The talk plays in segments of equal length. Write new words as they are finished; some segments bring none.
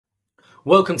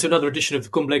Welcome to another edition of the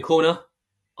Kumble Korner.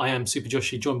 I am Super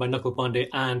Joshi, joined by Nakul, Pande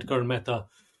and Karan Mehta,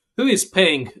 who is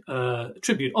paying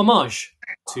tribute, homage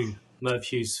to Merv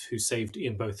Hughes, who saved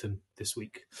Ian Botham this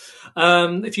week.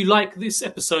 If you like this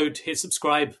episode, hit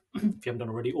subscribe if you haven't done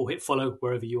already, or hit follow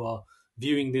wherever you are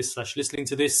viewing this / listening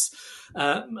to this.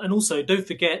 And also, don't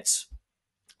forget,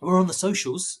 we're on the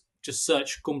socials. Just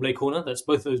search Kumble Korner. That's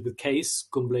both of those with Ks.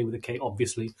 Kumble with a K,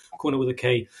 obviously. Corner with a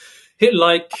K. Hit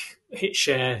like, hit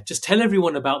share. Just tell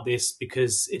everyone about this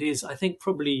because it is, I think,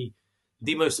 probably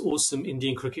the most awesome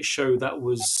Indian cricket show that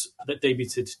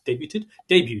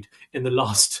debuted in the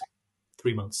last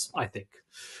 3 months, I think.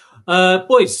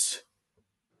 Boys,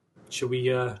 shall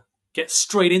we get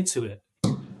straight into it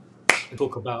and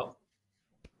talk about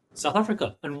South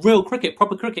Africa and real cricket,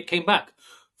 proper cricket came back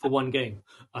for one game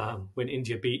when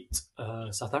India beat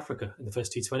South Africa in the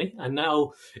first T20. And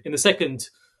now in the second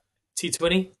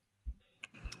T20,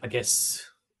 I guess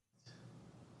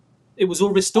it was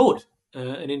all restored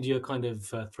and India kind of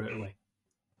threw it away.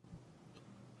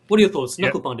 What are your thoughts?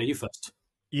 Nakul Pande, you first.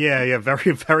 Yeah,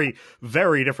 very, very,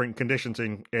 very different conditions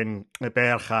in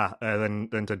Berga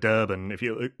than to Durban. If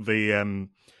you the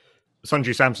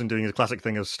Sanju Samson doing his classic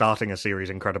thing of starting a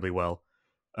series incredibly well.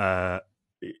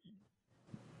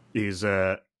 He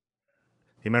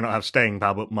may not have staying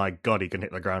power, but my God, he can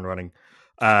hit the ground running.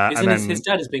 His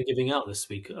dad has been giving out this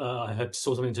week. I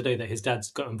saw something today that his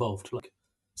dad's got involved, like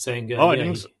saying, I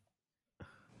didn't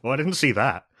see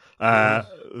that.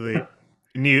 The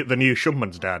new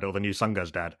Shuman's dad or the new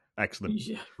Sanga's dad. Excellent.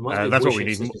 Yeah, that's what we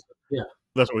need. Yeah,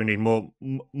 that's what we need.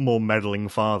 More meddling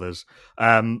fathers.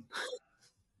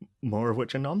 More of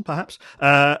which are none, perhaps.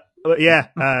 But yeah.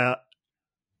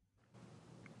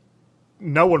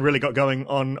 No one really got going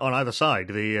on either side.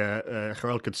 The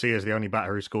Gerald Coetzee is the only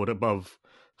batter who scored above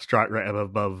strike rate of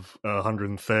above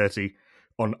 130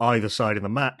 on either side in the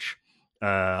match.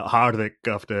 Hardik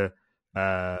after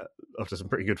some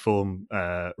pretty good form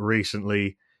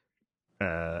recently,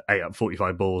 8 up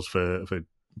 45 balls for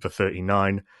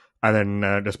 39, and then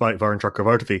despite Varun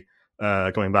Chakravarti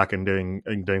coming back and doing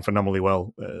phenomenally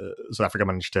well, South Africa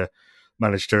managed to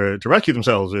rescue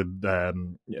themselves with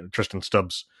Tristan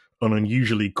Stubbs. An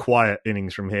unusually quiet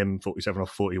innings from him, 47 off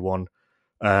 41,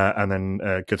 and then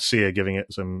Coetzee giving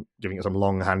it some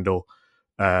long handle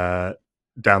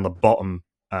down the bottom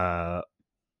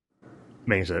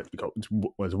means that it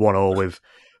was 1-1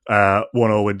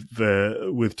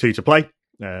 with 2 to play.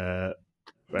 very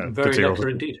lekker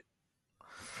indeed.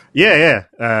 Yeah.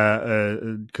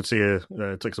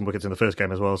 Coetzee took some wickets in the first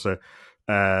game as well, so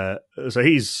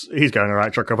he's going all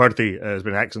right. Chakravarti has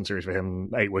been an excellent series for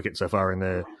him, 8 wickets so far in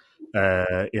the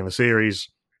series.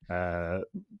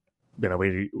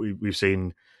 We've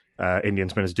seen Indian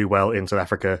spinners do well in South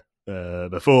Africa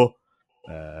before,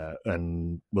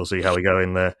 and we'll see how we go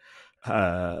in the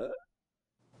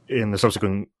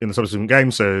subsequent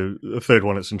game. So the third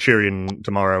one at Centurion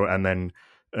tomorrow, and then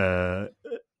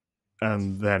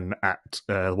at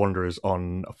Wanderers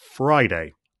on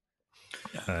Friday.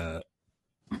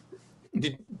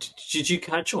 Did you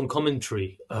catch on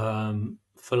commentary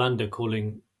Philander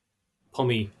calling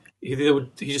Pommy? He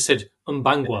just said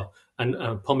Mbangwa,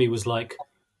 and Pommy was like,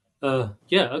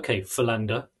 "Yeah, okay,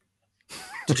 Philander."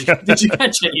 Did you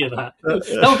catch any of that?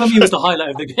 That for me was the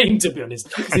highlight of the game, to be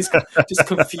honest. It's just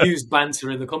confused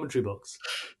banter in the commentary box.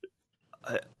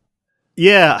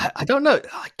 Yeah, I don't know.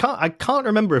 I can't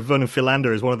remember if Vernon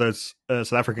Philander is one of those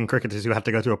South African cricketers who have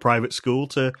to go to a private school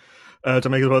to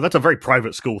make it well. That's a very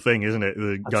private school thing, isn't it?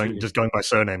 Going by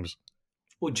surnames.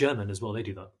 Or German as well. They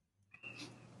do that.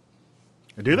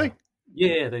 Do they?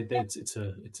 Yeah, it's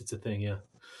a thing. Yeah.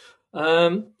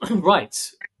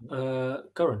 Right,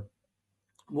 Karan.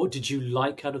 What did you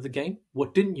like out of the game?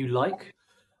 What didn't you like?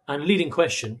 And leading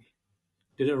question: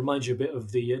 did it remind you a bit of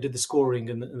did the scoring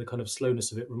and the kind of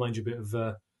slowness of it remind you a bit of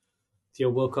the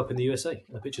World Cup in the USA?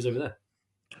 The pictures over there.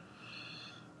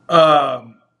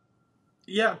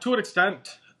 Yeah, to an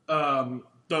extent. The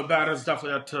batters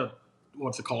definitely had to,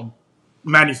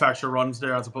 manufacture runs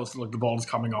there as opposed to like the balls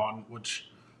coming on, which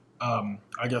I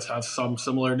guess has some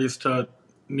similarities to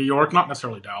New York, not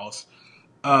necessarily Dallas.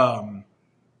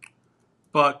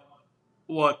 But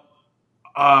what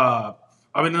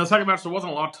in the second match there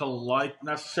wasn't a lot to like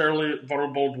necessarily.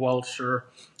 Varun bowled well, sure.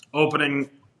 Opening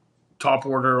top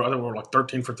order, I think we were like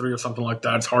 13 for 3 or something like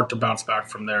that. It's hard to bounce back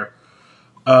from there.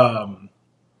 And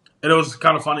it was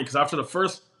kind of funny because after the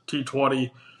first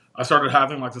T20, I started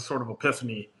having like this sort of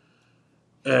epiphany.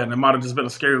 And it might have just been a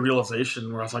scary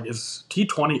realization where I was like, is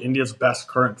T20 India's best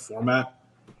current format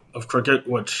of cricket?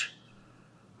 Which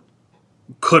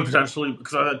could potentially,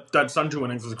 because that Sanju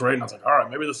innings was great, and I was like, all right,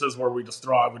 maybe this is where we just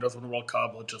thrive. We just win the World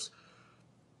Cup. Let's just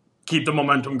keep the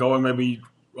momentum going. Maybe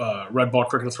red ball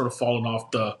cricket has sort of fallen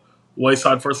off the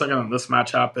wayside for a second, and this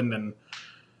match happened, and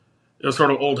it was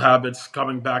sort of old habits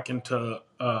coming back into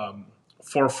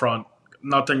forefront.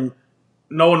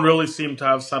 No one really seemed to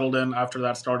have settled in after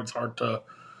that start. It's hard to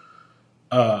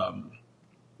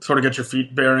sort of get your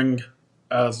feet bearing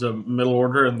as a middle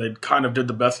order, and they kind of did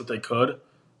the best that they could.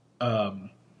 But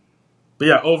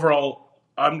yeah, overall,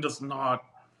 I'm just not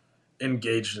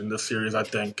engaged in this series, I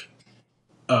think,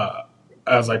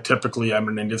 as I typically am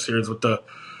in India series with the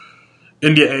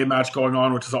India A match going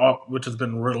on, which has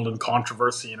been riddled in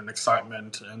controversy and in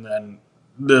excitement, and then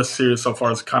this series so far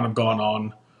has kind of gone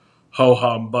on ho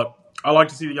hum. But I like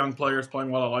to see the young players playing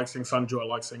well. I like seeing Sanju. I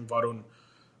like seeing Varun.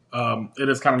 It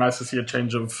is kind of nice to see a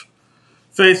change of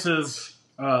faces,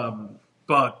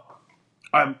 but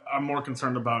I'm more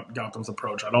concerned about Gautam's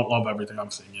approach. I don't love everything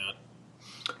I'm seeing yet.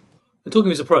 Talking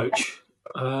of his approach,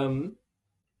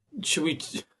 should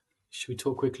we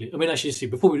talk quickly? I mean, actually, see,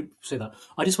 before we say that,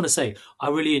 I just want to say I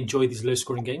really enjoy these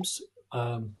low-scoring games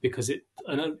because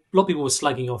I know a lot of people were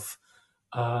slagging off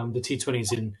the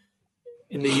T20s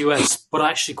in the US, but I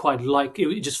actually quite like it.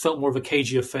 It just felt more of a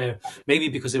cagey affair, maybe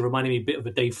because it reminded me a bit of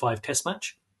a Day 5 Test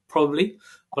match, probably.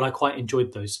 But I quite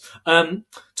enjoyed those.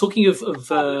 Talking of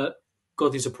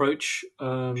Godhy's approach,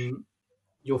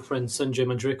 your friend Sanjay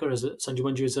Manjrekar has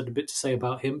had a bit to say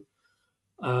about him.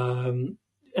 And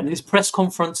his press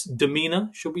conference demeanour,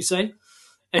 should we say?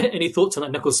 Any thoughts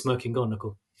on that? Nakul smirking. Go on,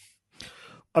 Nakul.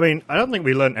 I mean, I don't think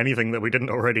we learned anything that we didn't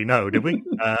already know, did we?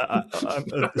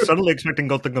 I'm suddenly expecting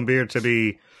Gautam Gambhir to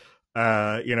be,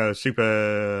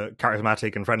 super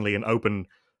charismatic and friendly and open.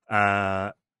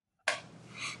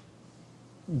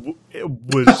 It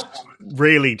was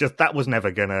really just that was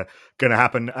never gonna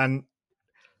happen, and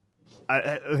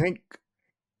I think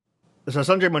so.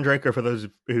 Sanjay Manjrekar, for those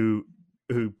who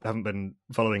haven't been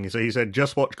following, so he said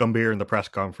just watch Gambhir in the press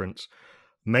conference.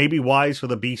 Maybe wise for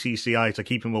the BCCI to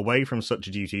keep him away from such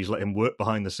duties, let him work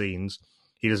behind the scenes.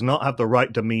 He does not have the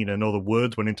right demeanour nor the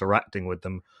words when interacting with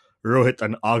them. Rohit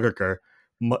and Agarkar,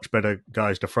 much better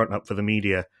guys to front up for the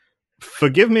media.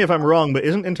 Forgive me if I'm wrong, but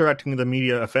isn't interacting with the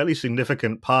media a fairly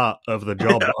significant part of the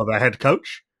job of a head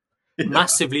coach? Yeah.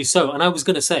 Massively so. And I was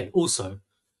going to say, also,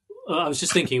 I was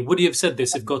just thinking, would he have said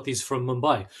this if Godhy's from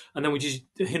Mumbai? And then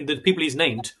the people he's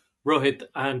named, Rohit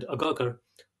and Agarkar,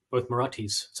 both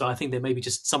Marathis. So I think there may be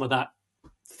just some of that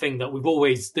thing that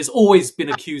there's always been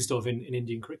accused of in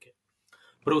Indian cricket.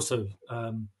 But also,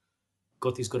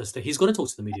 Godhy's got to stay. He's got to talk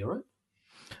to the media, right?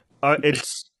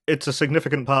 It's a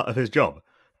significant part of his job.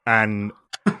 And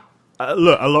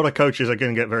look, a lot of coaches are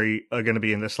going to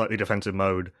be in this slightly defensive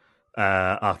mode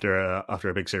after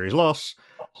a big series loss.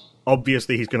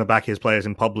 Obviously, he's going to back his players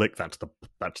in public. That's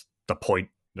the point.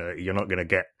 You're not going to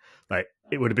get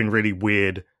it would have been really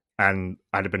weird, and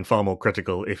I'd have been far more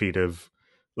critical if he'd have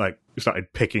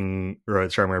started picking Rohit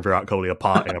Sharma and Virat Kohli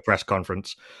apart in a press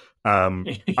conference. I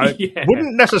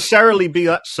wouldn't necessarily be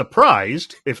that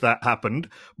surprised if that happened,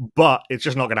 but it's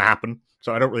just not going to happen.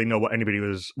 So I don't really know what anybody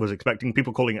was expecting.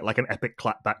 People calling it like an epic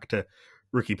clapback to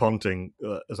Ricky Ponting.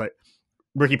 It's like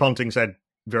Ricky Ponting said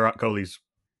Virat Kohli's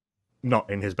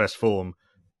not in his best form.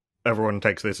 Everyone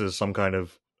takes this as some kind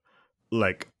of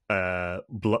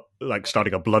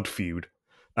starting a blood feud.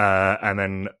 And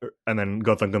then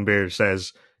Gautam Gambhir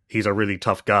says he's a really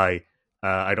tough guy.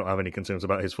 I don't have any concerns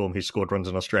about his form. He's scored runs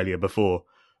in Australia before.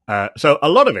 So a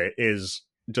lot of it is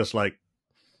just like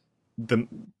the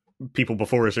people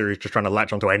before a series just trying to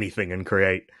latch onto anything and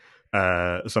create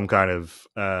some kind of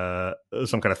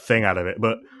thing out of it.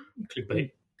 But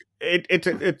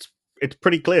it's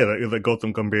pretty clear that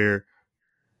Gautam Gambhir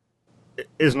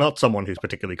is not someone who's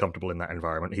particularly comfortable in that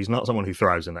environment. He's not someone who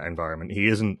thrives in that environment. He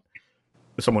isn't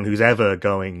someone who's ever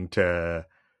going to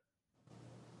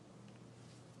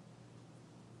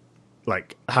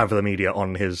have the media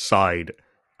on his side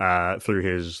through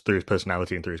his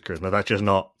personality and through his charisma. That's just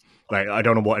not I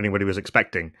don't know what anybody was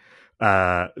expecting.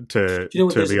 To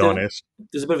be honest,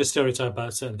 there's a bit of a stereotype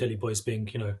about certain Delhi boys being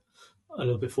a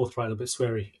little bit forthright, a little bit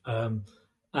sweary,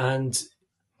 and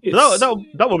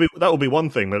that will be one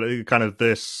thing, but kind of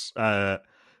this.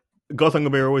 Gautam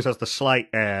Gambhir always has the slight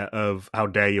air of "How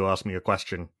dare you ask me a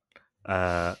question,"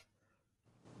 and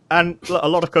a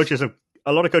lot of coaches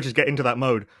get into that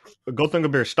mode. Gautam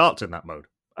Gambhir starts in that mode,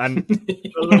 and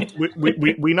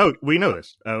we know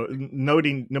this.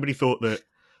 Nobody thought that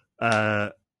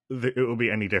it will be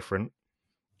any different.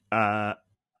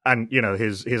 And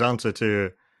his answer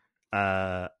to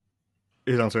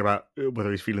his answer about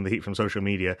whether he's feeling the heat from social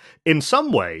media, in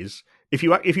some ways, if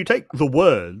you take the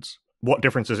words, what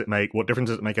difference does it make? What difference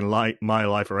does it make in my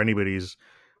life or anybody's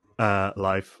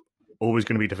life? Always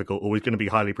going to be difficult. Always going to be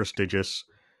highly prestigious.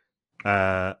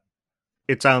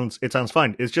 It sounds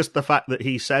fine. It's just the fact that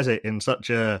he says it in such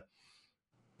a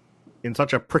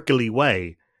prickly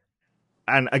way.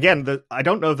 And again, I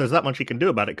don't know if there's that much he can do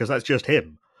about it because that's just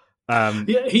him.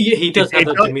 Yeah, he does have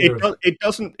that demeanor.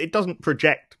 It doesn't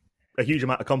project a huge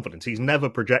amount of confidence. He's never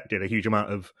projected a huge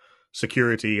amount of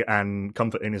security and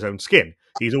comfort in his own skin.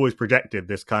 He's always projected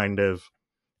this kind of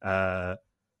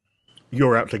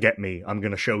 "you're out to get me. I'm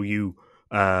going to show you."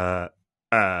 Type,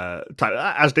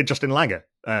 as did Justin Langer,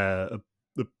 the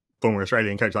former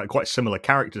Australian coach. Like quite similar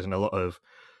characters in a lot of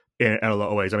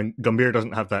ways. I mean, Gambhir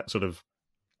doesn't have that sort of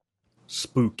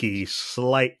spooky,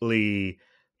 slightly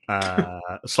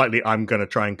I'm going to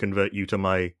try and convert you to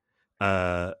my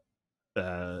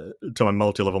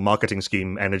multi-level marketing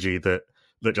scheme energy that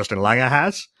Justin Langer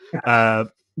has.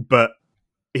 But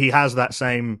he has that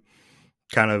same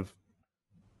kind of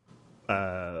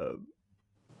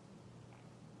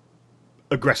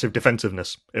aggressive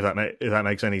defensiveness, if that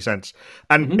makes any sense.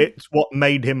 And it's what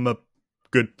made him a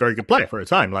very good player for a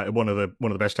time, like one of the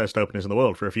best test openers in the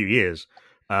world for a few years,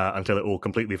 until it all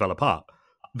completely fell apart.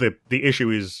 The issue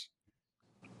is,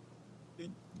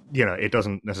 it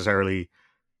doesn't necessarily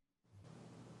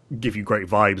give you great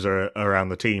vibes around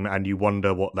the team, and you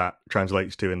wonder what that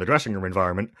translates to in the dressing room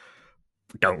environment.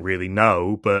 Don't really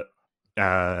know, but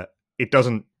it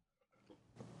doesn't.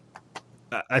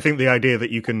 I think the idea that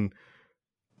you can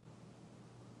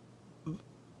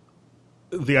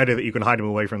hide him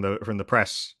away from the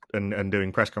press and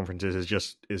doing press conferences is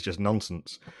just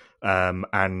nonsense.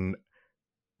 And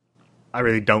I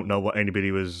really don't know what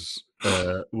anybody was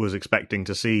expecting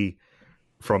to see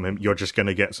from him. You're just going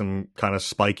to get some kind of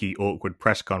spiky, awkward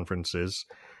press conferences.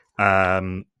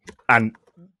 And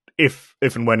if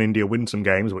and when India win some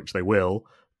games, which they will,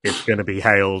 it's going to be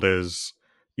hailed as,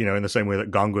 in the same way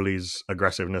that Ganguly's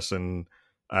aggressiveness and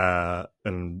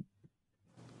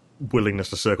willingness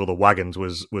to circle the wagons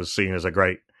was seen as a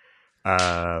great,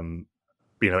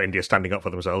 India standing up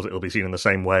for themselves. It'll be seen in the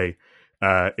same way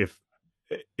if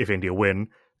India win,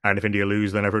 and if India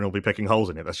lose, then everyone will be picking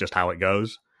holes in it. That's just how it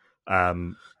goes. Yeah,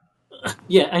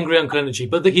 angry uncle energy.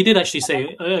 But he did actually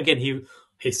say again. He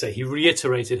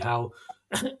reiterated how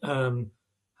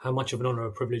much of an honor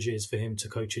or privilege it is for him to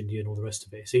coach India and all the rest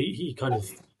of it. So he kind of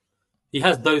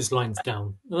has those lines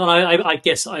down. And I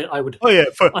guess I would. Oh yeah,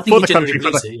 for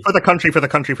the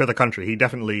country. He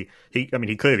definitely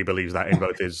he clearly believes that in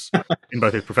both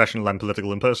his professional and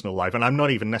political and personal life. And I'm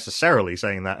not even necessarily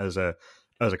saying that as a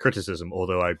criticism,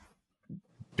 although I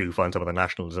do find some of the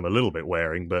nationalism a little bit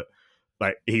wearing. But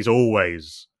like he's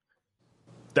always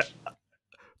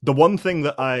the one thing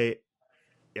that I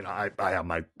have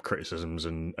my criticisms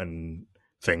and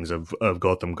things of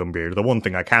Gautam Gambhir. The one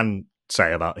thing I can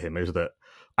say about him is that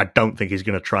I don't think he's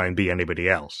going to try and be anybody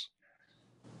else.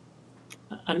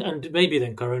 And maybe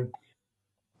then, Karan,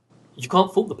 you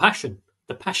can't fault the passion.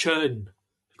 The passion.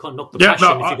 You can't knock the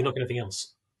passion if you can knock anything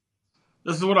else.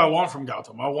 This is what I want from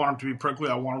Gautam. I want him to be prickly.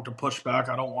 I want him to push back.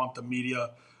 I don't want the media.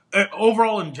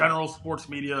 Overall, in general, sports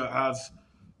media has.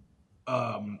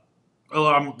 I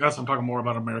guess I'm talking more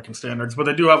about American standards, but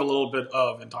they do have a little bit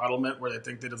of entitlement where they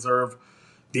think they deserve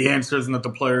the answers and that the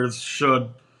players should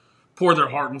pour their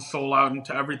heart and soul out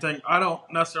into everything. I don't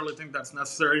necessarily think that's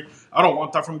necessary. I don't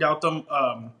want that from Gautam.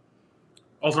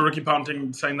 Also, Ricky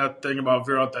Ponting saying that thing about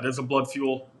Virat, that is a blood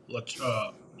fuel. Let's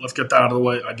get that out of the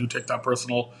way. I do take that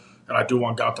personal, and I do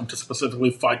want Gautam to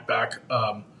specifically fight back,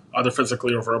 either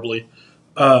physically or verbally.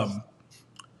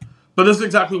 But this is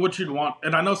exactly what you'd want.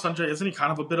 And I know Sanjay, isn't he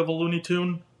kind of a bit of a Looney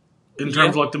Tune in terms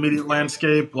of like the media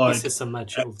landscape? Like, he says some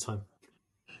mad shit all the time.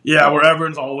 Yeah, where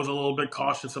everyone's always a little bit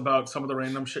cautious about some of the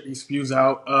random shit he spews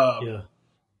out.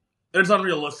 It's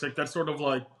unrealistic. That's sort of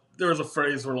like there was a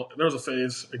phase,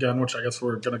 again, which I guess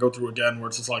we're going to go through again, where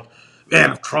it's just like,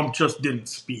 man, if Trump just didn't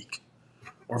speak,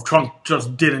 or if Trump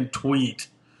just didn't tweet.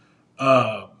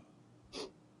 In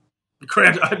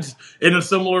a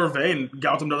similar vein,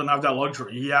 Gautam doesn't have that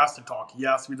luxury. He has to talk. He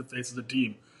has to be the face of the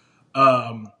team.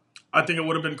 I think it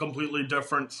would have been completely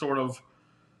different, sort of.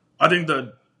 I think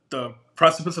the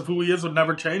precipice of who he is would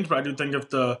never change, but I do think if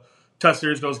the test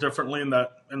series goes differently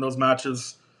in those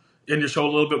matches, India show a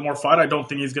little bit more fight, I don't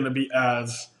think he's going to be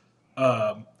as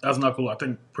Nakul, I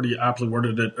think pretty aptly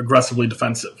worded it, aggressively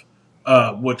defensive,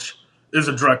 which is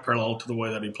a direct parallel to the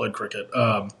way that he played cricket.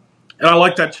 And I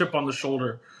like that chip on the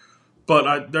shoulder,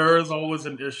 but there is always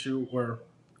an issue where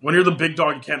when you're the big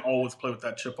dog, you can't always play with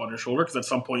that chip on your shoulder because at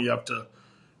some point you have to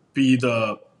be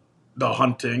the the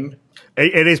hunting.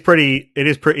 It is pretty. It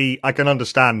is pretty. I can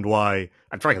understand why,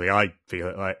 and frankly, I feel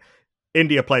it like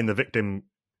India playing the victim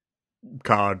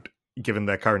card, given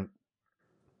their current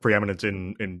preeminence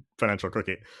in financial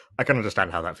cricket. I can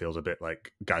understand how that feels a bit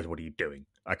like, guys, what are you doing?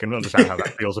 I can understand how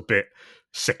that feels a bit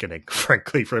sickening,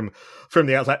 frankly, from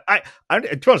the outside. To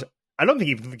be honest, I don't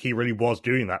think he really was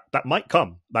doing that. That might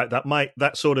come.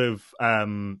 That sort of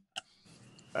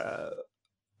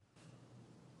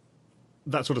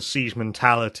that sort of siege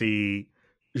mentality,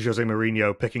 Jose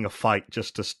Mourinho picking a fight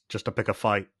just to pick a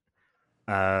fight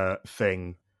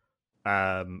thing,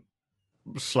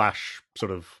 slash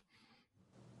sort of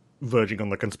verging on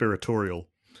the conspiratorial.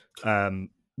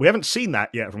 We haven't seen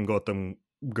that yet from Gautam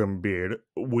Gambhir.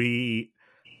 We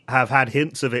have had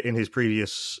hints of it in his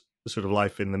previous sort of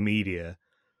life in the media.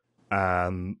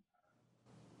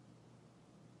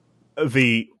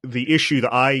 The issue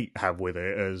that I have with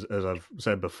it, as I've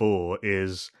said before,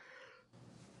 is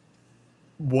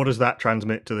what does that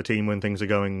transmit to the team when things are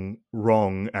going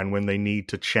wrong and when they need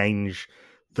to change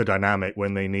the dynamic,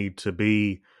 when they need to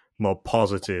be more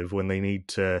positive, when they need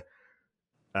to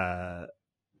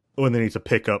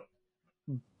pick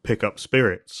up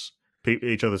spirits,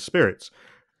 each other's spirits,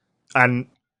 and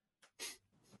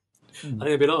I think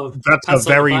there'll be a lot of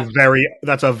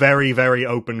that's a very very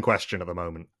open question at the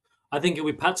moment. I think it'll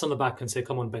be pats on the back and say,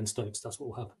 "Come on, Ben Stokes." That's what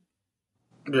will happen.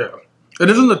 Yeah, it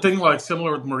isn't the thing like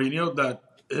similar with Mourinho that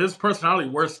his personality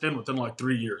wears thin within like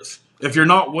 3 years. If you're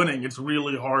not winning, it's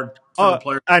really hard for the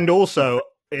player. And also,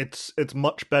 it's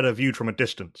much better viewed from a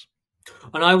distance.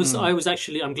 And I was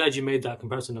actually, I'm glad you made that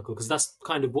comparison, Nakul, because that's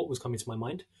kind of what was coming to my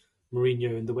mind.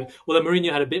 Mourinho and the way, although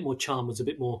Mourinho had a bit more charm, was a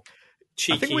bit more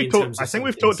cheeky. I think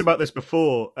we've talked about this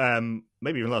before,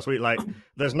 maybe even last week. Like,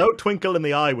 there's no twinkle in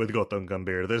the eye with Gautam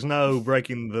Gambhir. There's no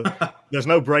breaking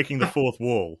the fourth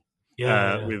wall.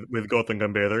 With Gautam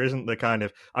Gambhir, there isn't the kind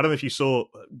of, I don't know if you saw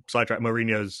sidetrack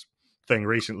Mourinho's thing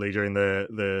recently during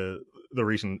the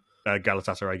recent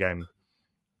Galatasaray game.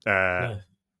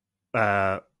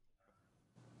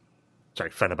 Sorry,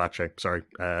 Fenerbahce. Sorry,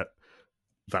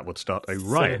 that would start a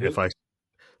riot if I.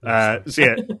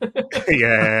 So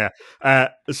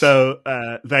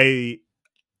they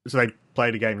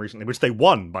played a game recently, which they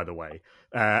won, by the way.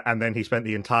 And then he spent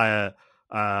the entire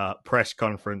press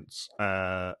conference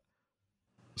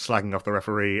slagging off the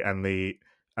referee and the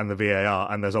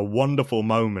VAR. And there's a wonderful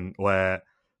moment where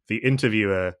the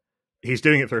interviewer, he's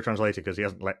doing it through a translator because he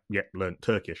hasn't yet learned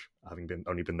Turkish, having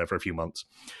only been there for a few months.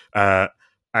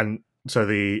 And so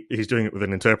he's doing it with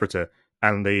an interpreter,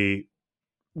 and the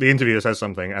interviewer says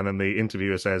something, and then the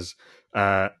interviewer says,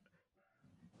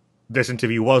 this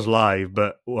interview was live,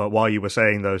 but while you were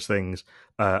saying those things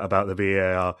about the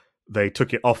VAR, they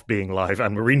took it off being live,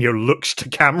 and Mourinho looks to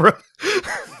camera.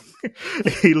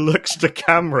 He looks to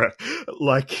camera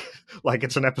like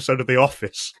it's an episode of The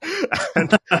Office.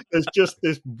 And there's just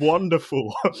this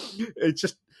wonderful, it's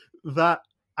just that,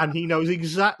 and he knows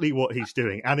exactly what he's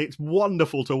doing, and it's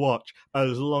wonderful to watch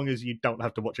as long as you don't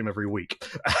have to watch him every week.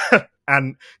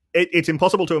 And it's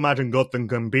impossible to imagine Gautam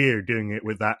Gambhir doing it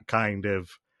with that kind of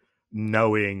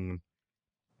knowing.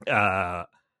 He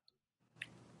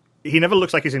never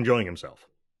looks like he's enjoying himself.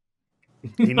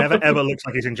 He never ever looks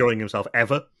like he's enjoying himself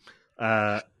ever.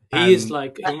 He is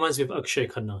like, it reminds me of Akshay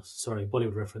Khanna. Sorry,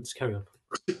 Bollywood reference. Carry on.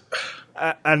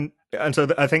 And so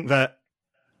I think that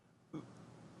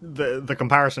the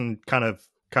comparison kind of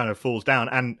falls down.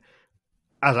 And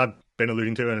as I've been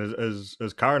alluding to, and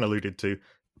as Karan alluded to,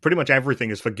 pretty much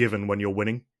everything is forgiven when you're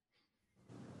winning.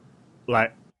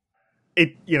 Like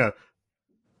it,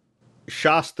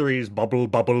 Shastri's bubble.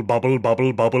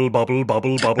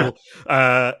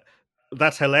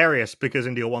 That's hilarious because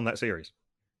India won that series.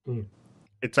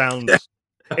 It sounds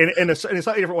in a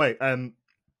slightly different way.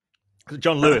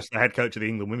 John Lewis, the head coach of the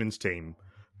England women's team,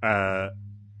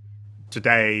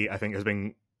 today I think has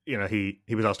been,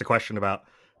 he was asked a question about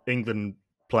England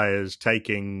players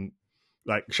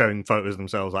showing photos of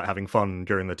themselves like having fun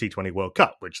during the T20 World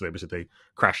Cup, which they basically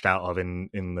crashed out of in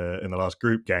the last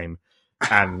group game,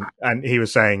 and he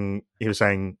was saying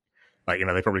like,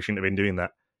 they probably shouldn't have been doing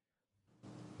that.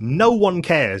 No one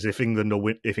cares if England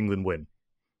win.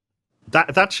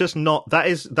 That's just not. That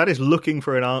is looking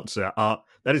for an answer.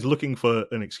 That is looking for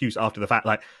an excuse after the fact.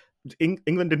 Like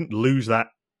England didn't lose that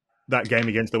game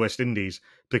against the West Indies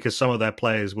because some of their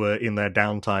players were in their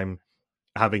downtime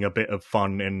having a bit of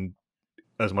fun in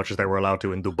as much as they were allowed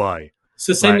to in Dubai.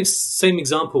 So same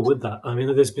example with that. I mean,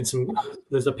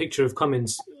 there's a picture of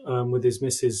Cummins with his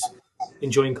missus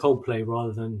enjoying Coldplay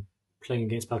rather than playing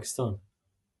against Pakistan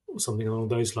or something along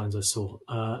those lines. I saw,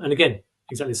 and again,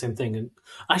 exactly the same thing. And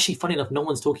actually, funny enough, no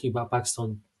one's talking about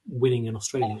Pakistan winning in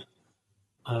Australia,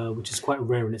 which is quite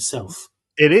rare in itself.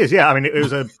 It is, yeah. I mean,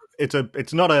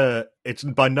 it's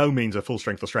by no means a full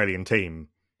strength Australian team,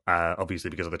 obviously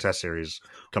because of the Test series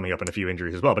coming up and a few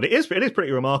injuries as well. But it is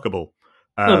pretty remarkable.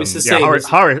 No, it's the same.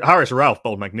 Harris Ralph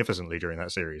bowled magnificently during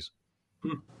that series.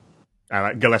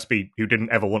 Gillespie, who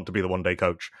didn't ever want to be the one-day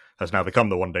coach, has now become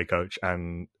the one-day coach,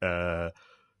 and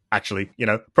actually,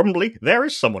 probably there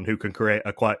is someone who can create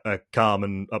quite a calm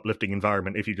and uplifting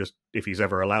environment if he's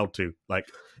ever allowed to. Like,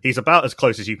 he's about as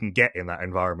close as you can get in that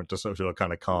environment to sort of a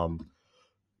kind of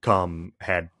calm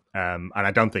head. And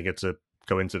I don't think it's a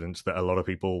coincidence that a lot of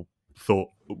people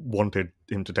wanted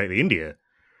him to take the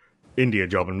India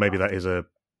job, and maybe that is a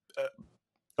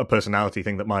personality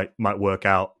thing that might work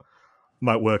out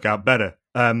better.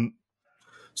 So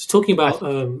talking about,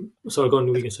 sorry, go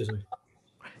on. We can say something.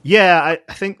 Yeah,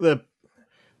 I think the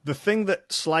thing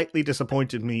that slightly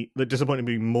disappointed me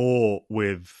more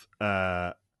with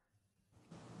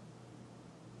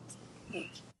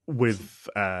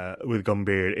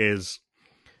Gumbeard is,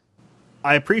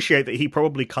 I appreciate that he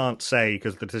probably can't say,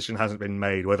 because the decision hasn't been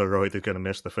made, whether Rohit is going to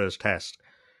miss the first test.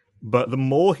 But the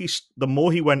more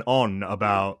he went on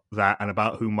about that and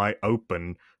about who might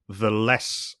open, the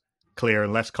less clear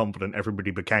and less confident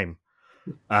everybody became.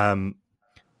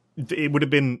 It would have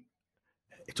been.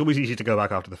 It's always easy to go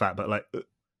back after the fact, but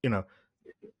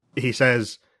he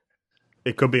says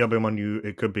it could be Abhimanyu,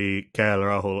 it could be KL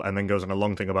Rahul, and then goes on a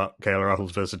long thing about KL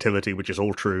Rahul's versatility, which is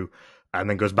all true, and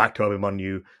then goes back to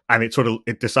Abhimanyu, and it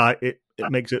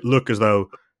makes it look as though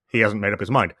he hasn't made up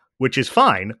his mind, which is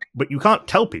fine, but you can't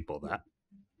tell people that.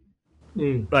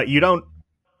 Like, you don't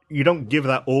give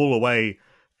that all away,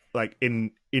 like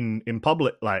in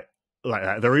public, like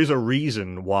that. There is a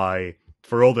reason why,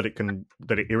 for all that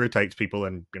it irritates people,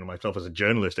 and myself as a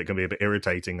journalist, it can be a bit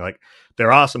irritating. Like,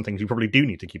 there are some things you probably do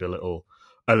need to keep a little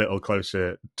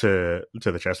closer to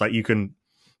the chest. Like, you can,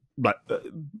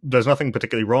 there's nothing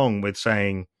particularly wrong with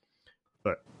saying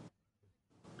that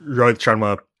Rohit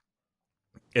Sharma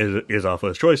is our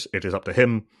first choice. It is up to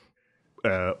him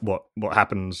what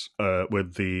happens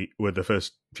with the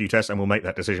first few tests, and we'll make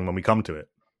that decision when we come to it.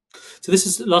 So this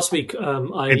is last week.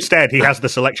 Instead, he has the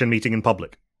selection meeting in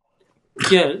public.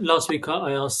 Yeah, last week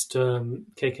I asked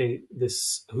KK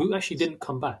this, who actually didn't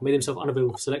come back, made himself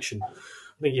unavailable for selection. I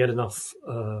think he had enough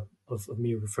of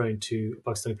me referring to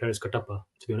Pakistani players Katappa,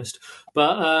 to be honest.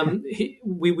 But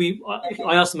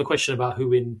I asked him a question about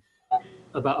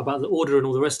about the order and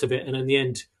all the rest of it, and in the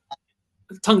end,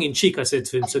 tongue in cheek, I said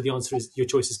to him, "So the answer is your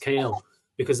choice is KL,"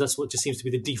 because that's what just seems to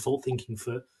be the default thinking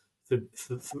for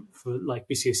like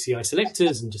BCCI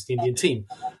selectors and just the Indian team.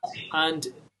 And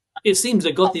it seems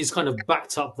they got these kind of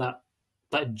backed up that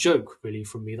joke really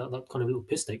from me, that kind of little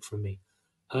piss take from me.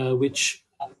 Which,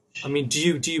 I mean, do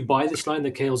you buy this line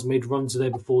that KL's made runs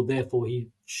there before, therefore he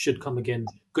should come again,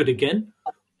 good again,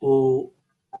 or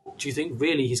do you think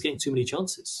really he's getting too many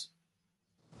chances?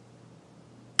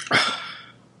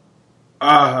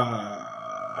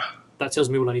 That tells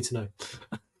me all I need to know.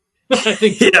 I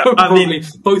think probably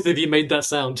both of you made that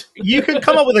sound. You can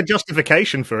come up with a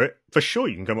justification for it. For sure,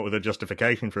 you can come up with a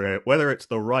justification for it. Whether it's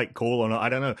the right call or not, I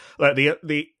don't know. Like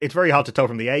it's very hard to tell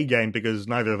from the A game because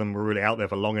neither of them were really out there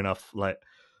for long enough. Like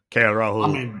KL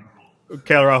Rahul,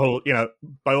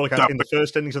 by all accounts, in the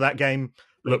first innings of that game,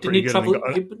 looked pretty good.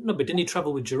 But didn't he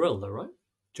travel with Jarrell though? Right?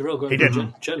 Jarrell got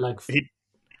jet lag. He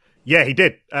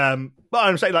did. But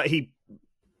I'm saying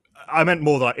I meant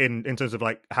more like in terms of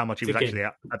like how much he was actually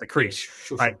at the crease.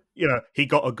 Yeah, sure. He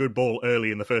got a good ball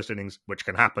early in the first innings, which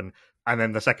can happen, and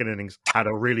then the second innings had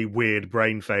a really weird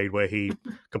brain fade where he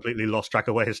completely lost track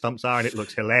of where his stumps are, and it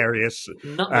looks hilarious.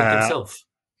 Nutmegged himself.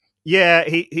 Yeah,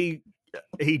 he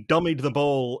dummied the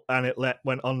ball, and it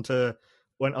went onto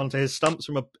his stumps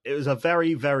it was a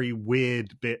very, very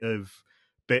weird bit of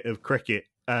cricket,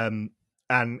 and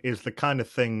is the kind of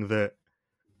thing that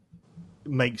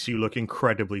makes you look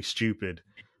incredibly stupid.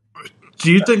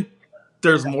 Do you think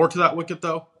there's more to that wicket,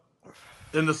 though?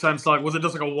 In the sense, like, was it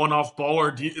just like a one-off ball,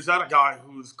 or is that a guy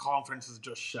whose confidence is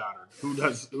just shattered,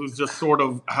 who's just sort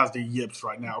of has the yips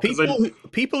right now?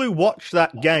 People who watched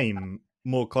that game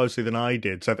more closely than I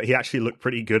did said that he actually looked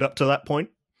pretty good up to that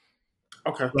point.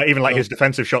 Okay, like even like his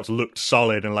defensive shots looked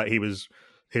solid, and like he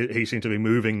seemed to be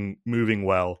moving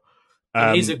well.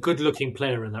 And he's a good-looking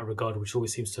player in that regard, which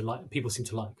always people seem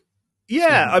to like.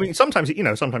 Yeah, I mean, sometimes he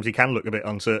can look a bit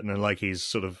uncertain and like he's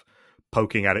sort of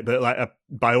poking at it, but like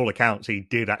by all accounts, he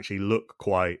did actually look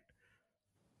quite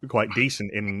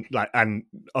decent in like. And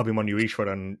Abhimanyu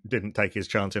Ishwaran didn't take his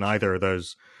chance in either of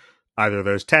those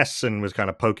tests and was kind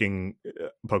of poking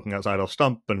outside off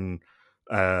stump and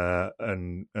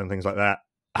things like that.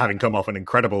 having come off an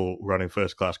incredible run in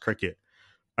first class cricket.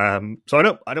 So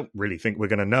I don't really think we're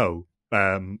going to know.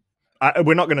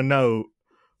 We're not going to know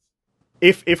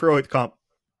if Rohit can't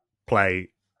play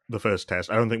the first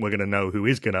test. I don't think we're going to know who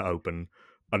is going to open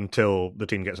until the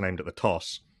team gets named at the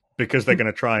toss, because they're going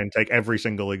to try and take every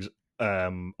single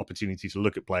opportunity to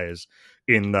look at players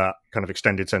in that kind of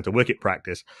extended centre wicket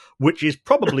practice, which is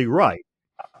probably right.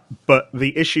 But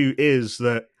the issue is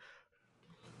that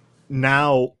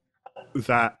now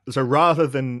so rather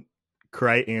than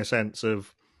creating a sense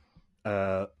of,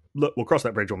 look, we'll cross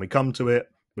that bridge when we come to it.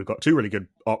 We've got two really good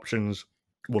options.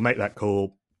 We'll make that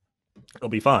call. It'll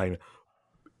be fine.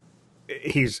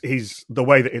 He's the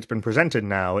way that it's been presented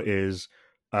now is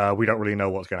we don't really know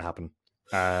what's going to happen,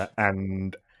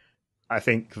 and I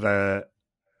think that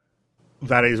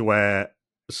is where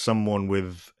someone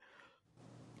with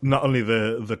not only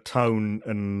the tone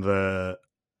and the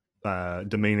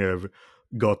demeanor of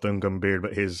Gautam Gambhir,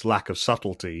 but his lack of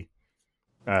subtlety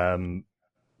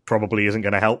probably isn't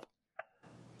going to help.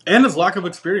 And his lack of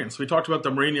experience. We talked about the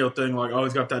Mourinho thing, like, oh,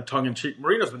 he's got that tongue-in-cheek.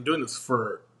 Mourinho's been doing this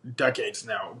for decades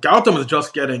now. Gautam is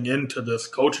just getting into this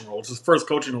coaching role. It's his first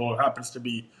coaching role. It happens to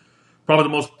be probably the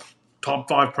most top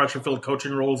 5 pressure-filled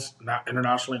coaching roles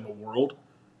internationally in the world.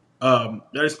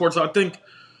 Sports, I think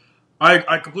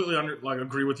I completely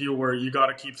agree with you where you got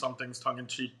to keep some things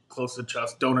tongue-in-cheek, close to the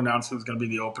chest. Don't announce who's going to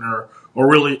be the opener or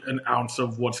really an ounce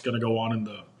of what's going to go on in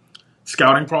the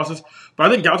scouting process. But I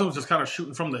think Gautam's just kind of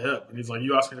shooting from the hip. And he's like,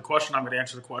 you ask me the question, I'm going to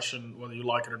answer the question whether you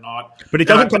like it or not. But it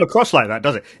doesn't come across like that,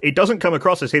 does it? It doesn't come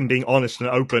across as him being honest and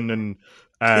open and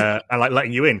like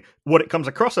letting you in. What it comes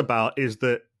across about is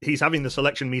that he's having the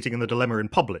selection meeting and the dilemma in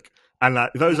public. And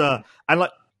those are, and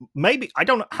like, maybe, I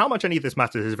don't know how much any of this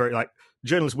matters. Is very, like,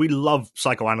 journalists, we love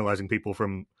psychoanalyzing people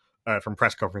from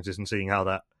press conferences and seeing how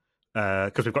that,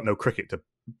 because we've got no cricket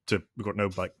we've got no,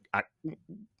 like,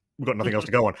 we've got nothing else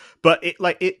to go on. But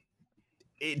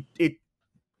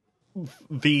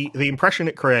the impression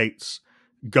it creates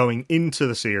going into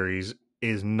the series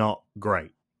is not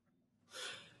great.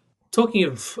 Talking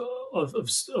of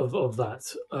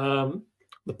that,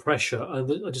 the pressure, I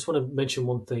just want to mention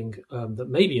one thing that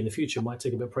maybe in the future might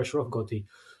take a bit of pressure off Gotti.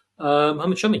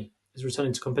 Mohammad Shami is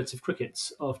returning to competitive cricket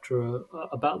after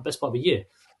about the best part of a year.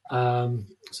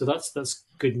 So that's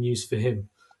good news for him.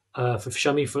 For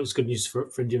Shami, it's good news for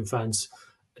Indian fans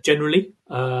generally,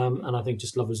 and I think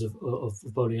just lovers of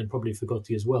bowling, and probably for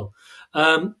Gotti as well.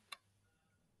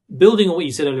 Building on what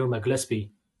you said earlier about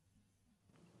Gillespie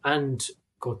and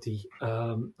Gotti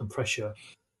and pressure,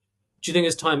 do you think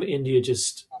it's time India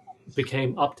just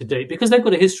became up to date? Because they've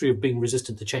got a history of being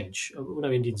resistant to change. We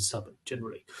know Indians are stubborn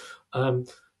generally.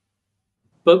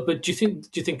 But do you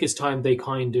think it's time they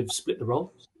kind of split the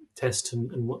role, test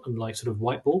and like sort of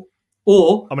white ball?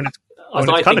 Or, I mean,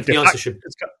 I think the answer should...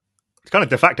 It's kind of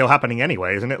de facto happening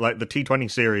anyway, isn't it? Like the T20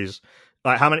 series,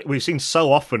 like how many we've seen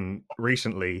so often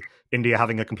recently, India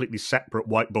having a completely separate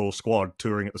white ball squad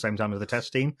touring at the same time as the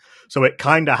Test team. So it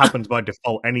kind of happens by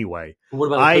default anyway. What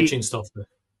about the coaching staff, though?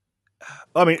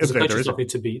 I mean, the coaching staff need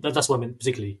to be. That's what I meant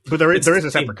particularly. But there is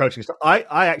a separate coaching staff.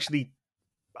 I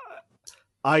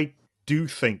do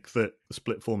think that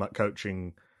split format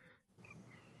coaching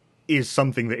is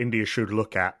something that India should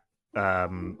look at.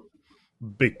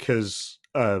 Because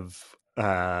of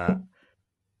the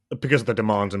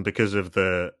demands and because of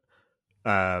the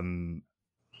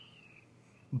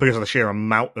sheer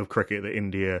amount of cricket that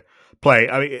India play.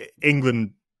 I mean,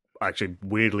 England actually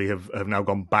weirdly have now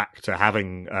gone back to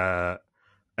having a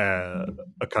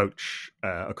coach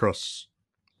across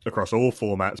all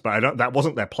formats, but that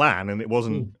wasn't their plan, and it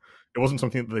wasn't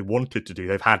something that they wanted to do.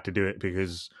 They've had to do it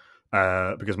because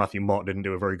Matthew Mott didn't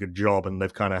do a very good job, and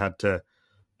they've kind of had to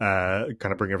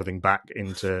kind of bring everything back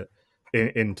into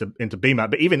BMAT.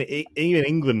 But even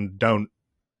England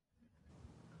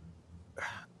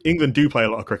do play a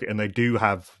lot of cricket, and they do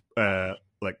have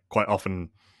like quite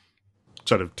often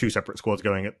sort of two separate squads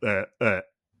going at the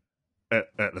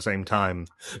same time.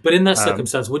 But in that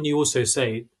circumstance, wouldn't you also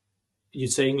say,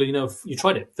 you'd say England, you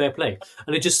tried it, fair play,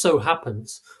 and it just so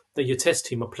happens that your Test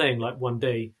team are playing like one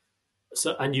day.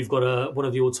 So, and you've got one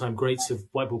of the all-time greats of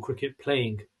white ball cricket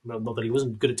playing. Well, not that he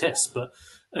wasn't good at Tests, but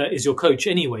is your coach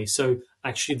anyway. So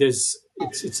actually,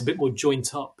 it's a bit more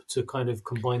joint up to kind of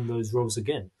combine those roles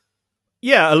again.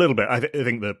 Yeah, a little bit. I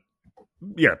think that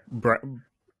Brendan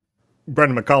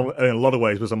McCullum in a lot of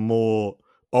ways was a more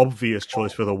obvious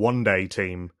choice for the one-day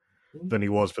team than he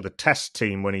was for the Test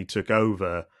team when he took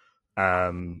over.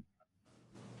 And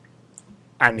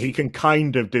he can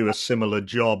kind of do a similar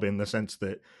job in the sense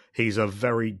that he's a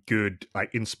very good,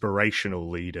 like, inspirational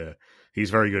leader. He's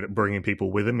very good at bringing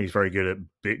people with him. He's very good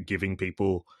at giving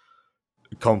people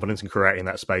confidence and creating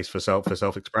that space for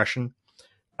self expression.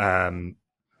 And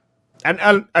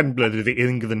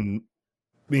the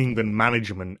England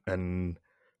management and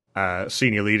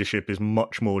senior leadership is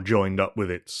much more joined up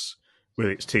with its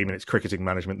team and its cricketing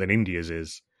management than India's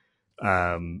is.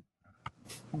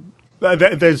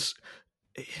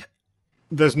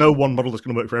 There's no one model that's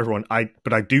going to work for everyone.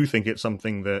 But I do think it's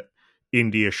something that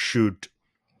India should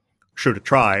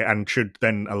try, and should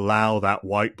then allow that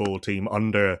white ball team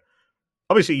under.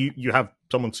 Obviously, you have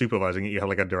someone supervising it. You have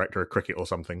like a director of cricket or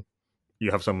something.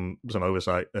 You have some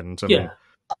oversight and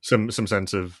some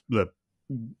sense of the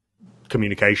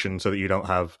communication, so that you don't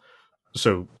have,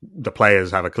 so the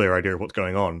players have a clear idea of what's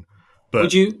going on. But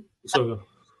would you? Sorry.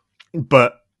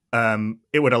 But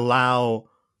it would allow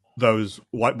that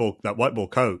white ball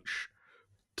coach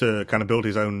to kind of build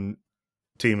his own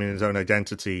team and his own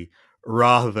identity,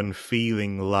 rather than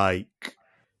feeling like,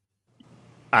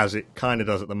 as it kind of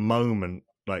does at the moment,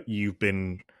 like you've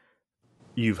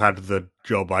had the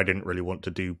job I didn't really want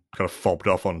to do kind of fobbed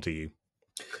off onto you.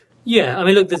 Yeah, I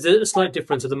mean, look, there's a slight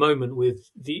difference at the moment with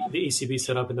the ECB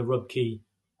setup, and the Rub Key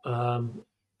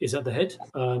is at the head,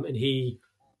 and he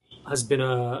has been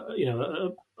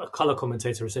a colour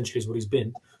commentator, essentially, is what he's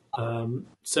been.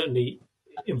 Certainly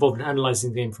involved in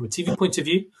analysing the game from a TV point of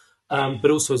view,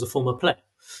 but also as a former player,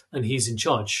 and he's in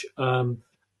charge.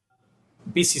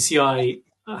 BCCI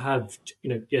have,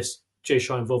 yes,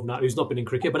 Joshi involved now, who's not been in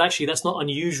cricket, but actually that's not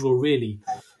unusual, really,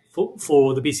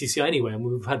 for the BCCI anyway. And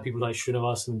we've had people like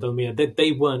Srinivasan and Dalmia.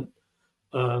 They weren't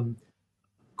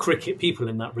cricket people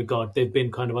in that regard. They've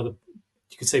been kind of other,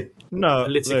 you could say,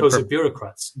 politicos and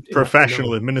bureaucrats,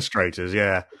 professional administrators.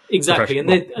 Yeah, exactly.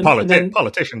 And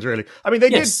politicians, really. I mean,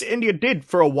 India did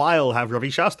for a while have Ravi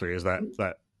Shastri as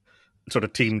that sort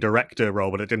of team director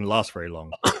role, but it didn't last very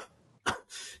long.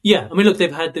 Yeah, I mean, look,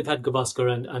 they've had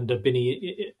Gavaskar and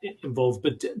Binny involved,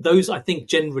 but those, I think,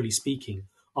 generally speaking,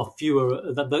 are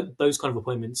fewer. Those kind of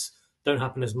appointments don't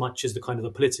happen as much as the kind of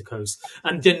the politicos,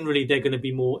 and generally they're going to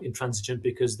be more intransigent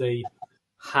because they're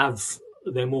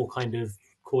more kind of,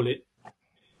 call it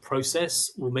process,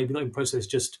 or maybe not in process,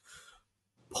 just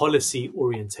policy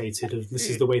orientated. This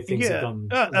is the way things are done,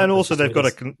 and also they've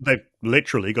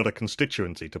literally got a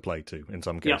constituency to play to in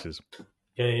some cases.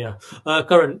 Yeah.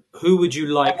 Karan, who would you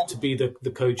like to be the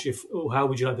coach? Or how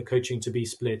would you like the coaching to be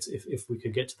split? If we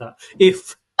could get to that,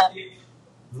 if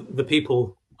the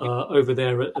people over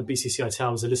there at BCCI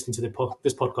Towers are listening to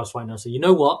this podcast right now, so you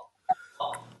know what,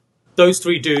 those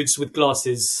three dudes with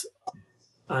glasses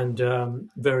and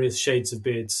various shades of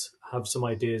beards have some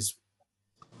ideas.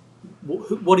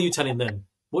 What are you telling them?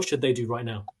 What should they do right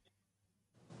now?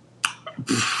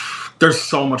 There's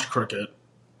so much cricket.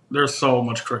 I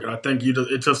think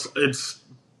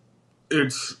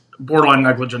it's borderline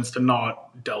negligence to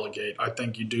not delegate. I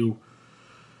think you do.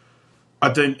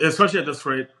 I think, especially at this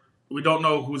rate, we don't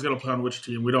know who's going to play on which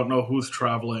team. We don't know who's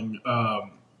traveling.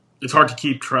 It's hard to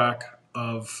keep track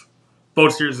of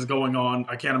both series is going on.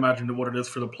 I can't imagine what it is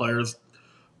for the players.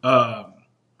 And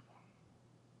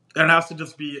it has to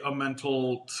just be a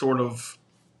mental sort of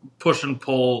push and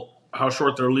pull, how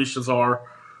short their leashes are.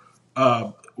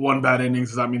 One bad innings,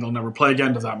 does that mean they'll never play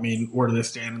again? Does that mean where do they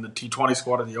stand in the T20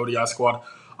 squad or the ODI squad?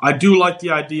 I do like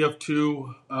the idea of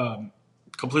two,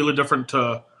 completely different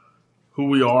to who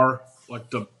we are,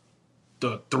 like the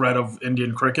threat of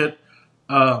Indian cricket.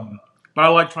 But I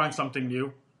like trying something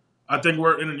new. I think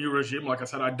we're in a new regime. Like I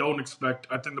said, I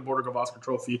think the Border Gavaskar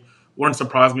Trophy wouldn't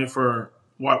surprise me for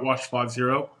Whitewash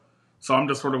 5-0. So I'm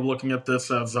just sort of looking at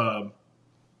this as a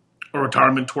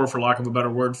retirement tour, for lack of a better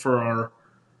word, for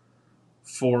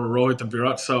Rohit and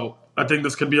Virat. So I think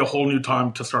this could be a whole new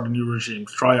time to start a new regime,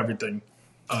 try everything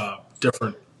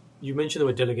different. You mentioned the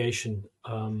word delegation.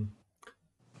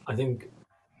 I think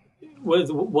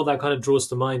what that kind of draws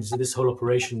to mind is that this whole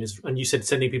operation is, and you said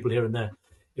sending people here and there,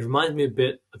 it reminds me a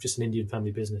bit of just an Indian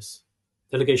family business.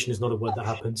 Delegation is not a word that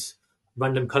happens.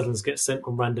 Random cousins get sent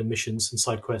on random missions and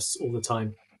side quests all the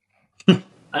time.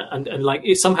 and like,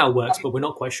 it somehow works, but we're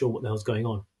not quite sure what the hell's going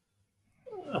on.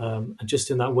 And just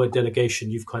in that word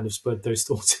delegation, you've kind of spurred those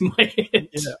thoughts in my head.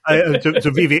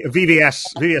 So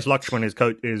VVS Lakshman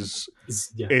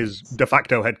is de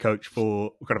facto head coach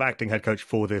acting head coach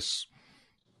for this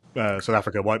South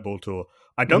Africa white ball tour.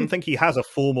 I don't think he has a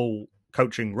formal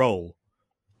coaching role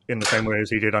in the same way as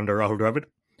he did under Rahul Dravid.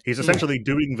 He's essentially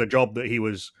doing the job that he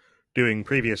was doing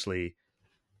previously,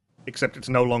 except it's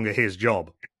no longer his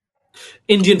job.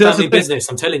 Indian family business,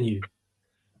 I'm telling you.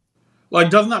 Like,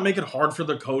 doesn't that make it hard for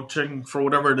the coaching for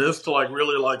whatever it is to like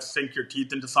really like sink your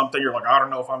teeth into something? You're like, I don't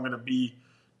know if I'm going to be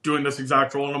doing this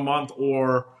exact role in a month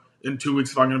or in 2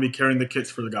 weeks if I'm going to be carrying the kits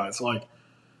for the guys. Like,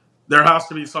 there has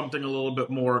to be something a little bit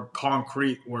more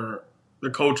concrete where the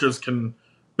coaches can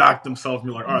back themselves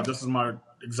and be like, all right, this is my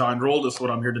assigned role. This is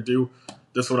what I'm here to do.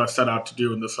 This is what I set out to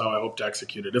do, and this is how I hope to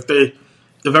execute it. If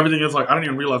everything is like, I didn't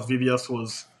even realize VVS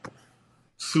was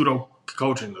pseudo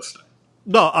coaching this thing.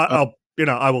 No,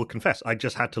 I will confess, I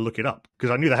just had to look it up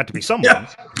because I knew there had to be someone,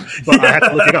 but I had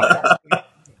to look it up.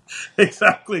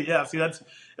 Exactly. Yeah. See, this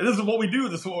is what we do.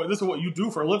 This is what you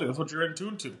do for a living. That's what you're in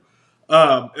tune to.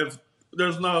 If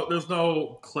there's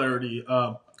no clarity.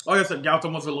 Like I said,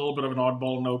 Gautam was a little bit of an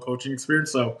oddball, no coaching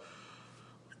experience. So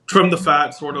trim the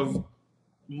fat, sort of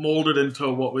mold it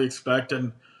into what we expect.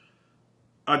 And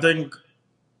I think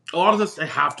a lot of this, they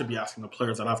have to be asking the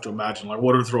players. I'd have to imagine, like,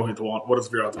 what does Rohit want? What does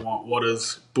Virat want? What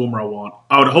does Bumrah want?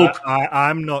 I would hope.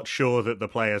 I'm not sure that the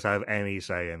players have any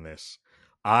say in this.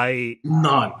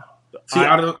 None. See,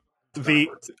 not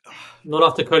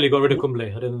after Kohli got rid of Kumble.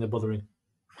 I don't think they're bothering.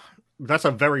 That's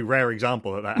a very rare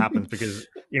example that happens because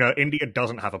India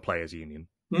doesn't have a players' union.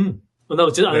 Well, no,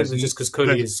 it's just because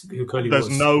Kohli is who Kohli was.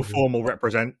 There's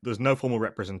no formal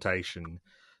representation.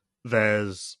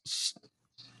 It's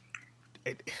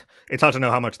hard to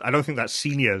know how much. I don't think that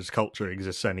seniors culture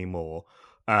exists anymore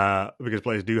because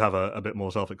players do have a bit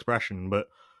more self-expression. But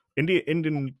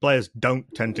Indian players don't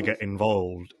tend to get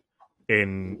involved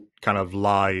in kind of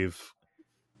live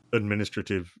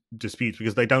administrative disputes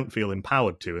because they don't feel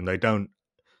empowered to, and they don't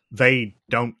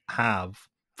have,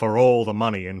 for all the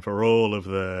money and for all of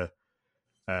the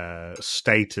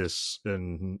status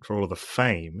and for all of the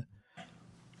fame,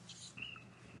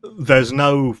 there's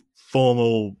no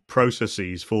formal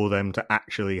processes for them to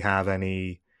actually have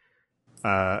any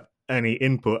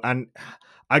input. And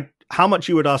how much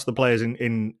you would ask the players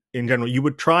in general, you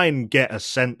would try and get a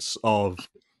sense of,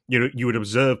 you would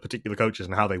observe particular coaches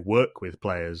and how they work with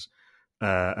players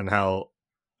and how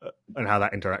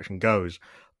that interaction goes.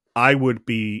 I would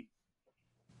be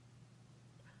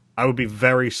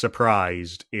very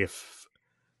surprised if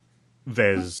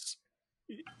the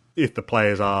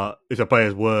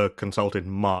players were consulted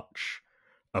much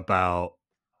about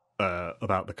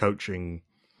the coaching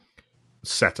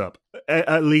setup.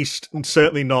 At least,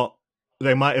 certainly not.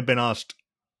 They might have been asked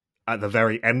at the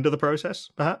very end of the process,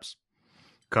 perhaps.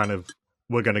 Kind of,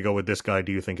 we're going to go with this guy.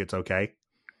 Do you think it's okay?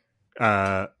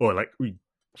 Or like,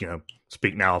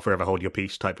 speak now, forever hold your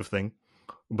peace type of thing.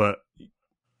 But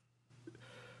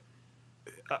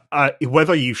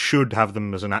whether you should have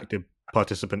them as an active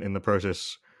participant in the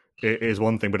process is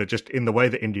one thing, but it just, in the way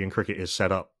that Indian cricket is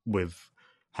set up with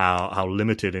how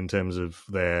limited in terms of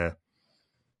their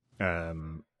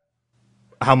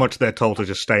how much they're told to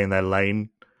just stay in their lane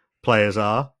players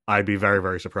are, I'd be very,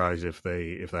 very surprised if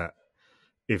that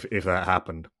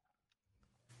happened.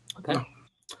 Okay.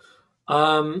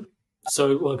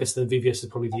 So, I guess the VVS is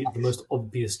probably the most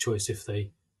obvious choice if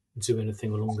they do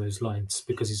anything along those lines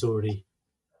because he's already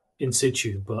in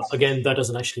situ. But again, that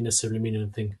doesn't actually necessarily mean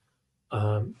anything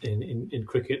in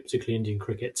cricket, particularly Indian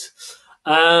cricket.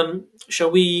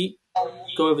 Shall we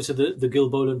go over to the Gil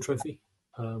Boland Trophy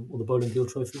or the Boland Gil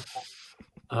Trophy?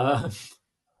 Or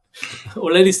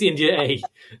at least the India A,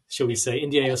 shall we say?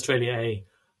 India A, Australia A.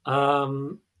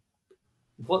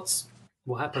 What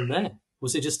happened there?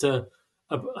 Was it just a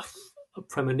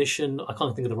premonition? I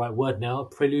can't think of the right word now. A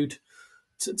prelude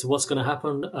to what's going to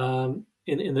happen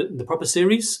in the proper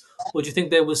series, or do you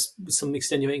think there was some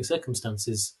extenuating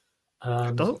circumstances?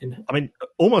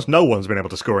 Almost no one's been able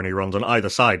to score any runs on either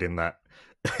side in that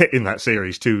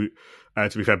series. To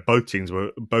be fair, both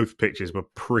pitches were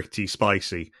pretty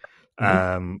spicy.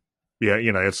 Mm-hmm.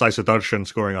 It's Disucssion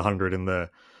scoring 100 in the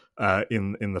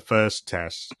first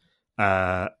test.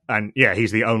 And yeah,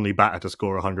 he's the only batter to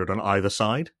score 100 on either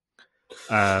side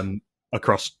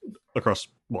across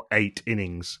 8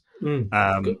 innings. Sorry,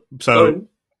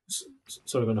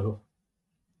 Nakul.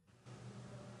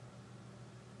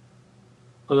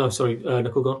 Oh no, sorry,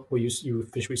 Nakul, go on. Well, you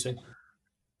finish what you're saying.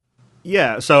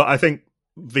 Yeah, so I think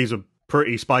these are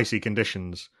pretty spicy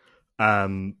conditions,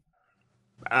 as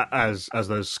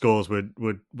those scores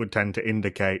would tend to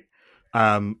indicate.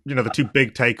 The two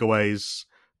big takeaways.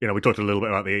 We talked a little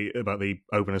bit about the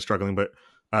openers struggling, but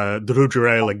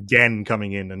Dhruv again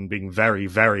coming in and being very,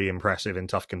 very impressive in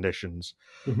tough conditions.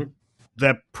 Mm-hmm.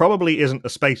 There probably isn't a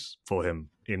space for him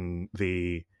in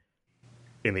the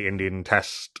Indian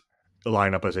Test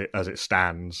lineup as it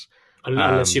stands,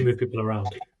 unless you move people around.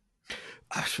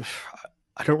 I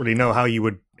don't really know how you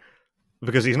would,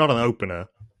 because he's not an opener.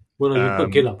 Well, no, you'd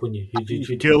put Gill up, wouldn't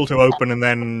you? Gill to open, and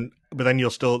then but then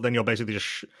you're basically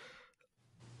just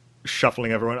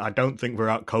shuffling everyone. I don't think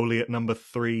Virat Kohli at number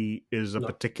 3 is a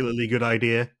particularly good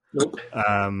idea. Nope.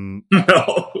 No.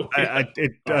 I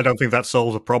don't think that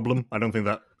solves a problem. I don't think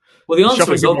that. Well, the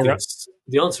answer is obvious.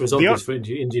 The answer is obvious for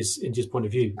India's point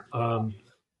of view.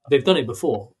 They've done it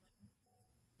before.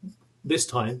 This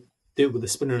time, do it with a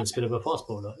spinner and spin of a fast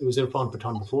bowler. It was Irfan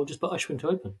Pathan before. Just put Ashwin to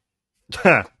open.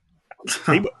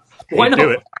 Why not? Do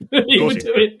it. He would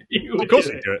do it. Of course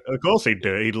he'd do it. Of course he'd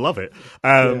do it. He'd love it.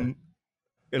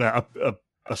 You know,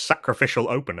 a sacrificial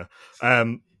opener,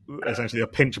 essentially a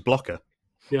pinch blocker.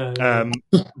 Yeah.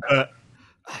 But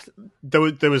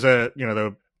there was there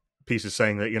were pieces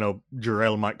saying that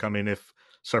Jurel might come in if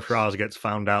Sarfraz gets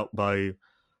found out by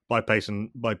pace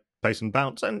and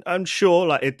bounce, and I'm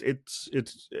sure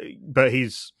but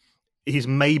he's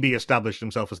maybe established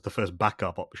himself as the first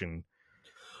backup option.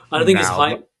 And I think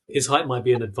his height might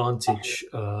be an advantage.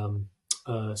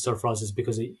 Sarfraz is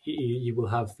because he will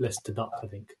have less to duck, I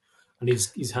think, and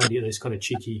he's handy at those kind of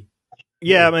cheeky.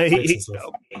 Yeah, I mean,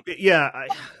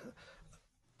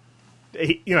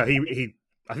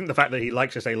 I think the fact that he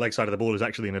likes to say leg side of the ball is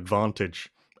actually an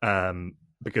advantage,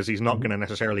 because he's not going to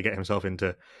necessarily get himself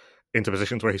into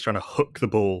positions where he's trying to hook the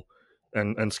ball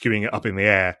and skewing it up in the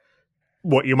air.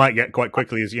 What you might get quite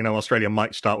quickly is, Australia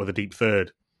might start with a deep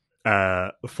third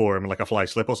for him, like a fly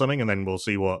slip or something, and then we'll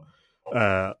see what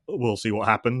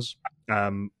happens.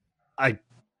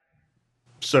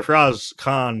 Sarfraz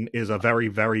Khan is a very,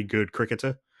 very good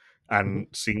cricketer, and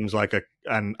seems like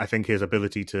and I think his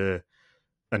ability to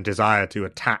and desire to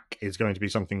attack is going to be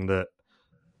something that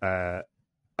I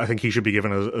think he should be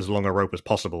given as long a rope as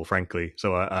possible, frankly.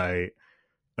 So I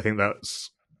think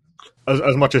that's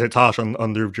as much as it's harsh on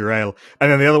Dhruv Jurel.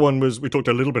 And then the other one was, we talked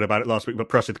a little bit about it last week, but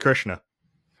Prasidh Krishna.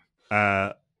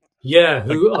 Who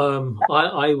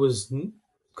I was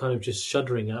kind of just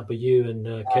shuddering at, but you and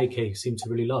KK seem to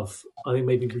really love. I think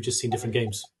maybe we've just seen different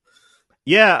games.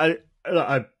 Yeah,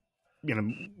 I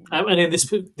and in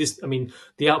this, I mean,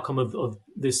 the outcome of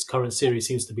this current series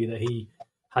seems to be that he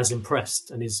has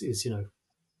impressed and is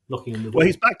knocking in the door. Well,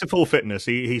 he's back to full fitness.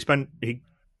 He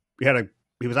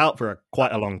was out for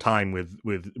quite a long time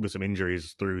with some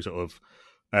injuries through sort of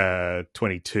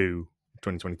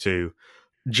 2022,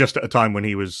 just at a time when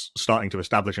he was starting to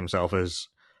establish himself as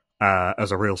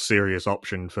a real serious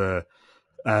option for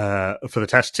the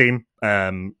Test team.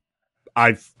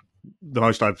 The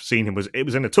most I've seen him was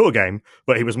in a tour game,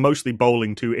 but he was mostly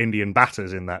bowling to Indian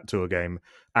batters in that tour game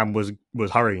and was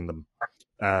hurrying them,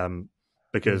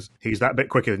 because he's that bit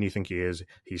quicker than you think he is.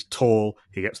 He's tall.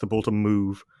 He gets the ball to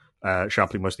move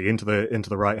sharply, mostly into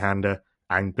the right hander,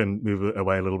 and can move it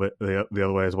away a little bit the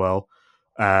other way as well.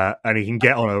 And he can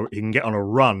get on a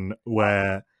run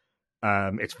where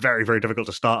it's very, very difficult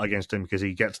to start against him because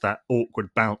he gets that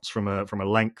awkward bounce from a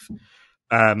length.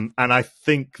 And I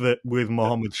think that with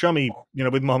Mohammad Shami,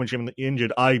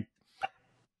 injured,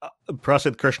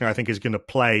 Prasidh Krishna, I think, is going to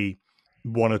play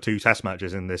one or two Test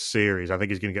matches in this series. I think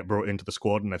he's going to get brought into the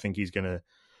squad, and I think he's going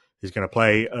to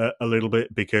play a little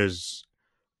bit because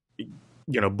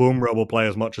Bumrah will play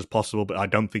as much as possible, but I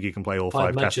don't think he can play all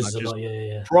five Test matches.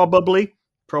 Yeah. Probably.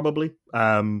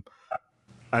 And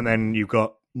then you've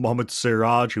got Mohammad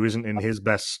Siraj, who isn't in his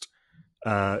best,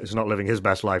 is not living his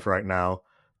best life right now.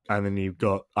 And then you've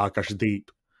got Akashdeep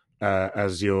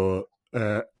as your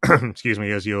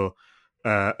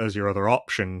as your other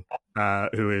option,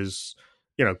 who is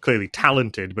clearly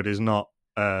talented, but is not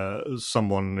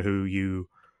someone who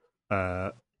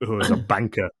is a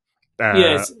banker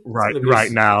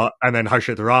right now. And then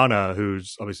Harshit Rana,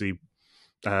 who's obviously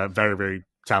very, very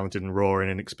talented and raw and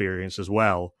inexperienced as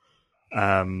well.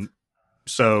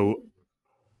 So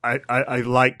I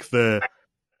like the.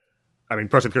 I mean,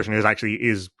 Prasidh Krishna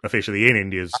is officially in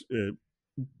India's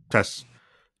test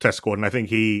squad, and I think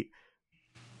he's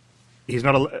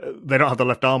not. They don't have the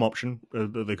left arm option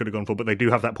that they could have gone for, but they do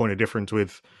have that point of difference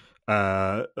with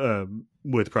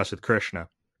Prasidh Krishna,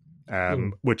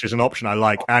 which is an option I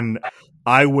like, and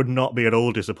I would not be at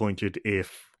all disappointed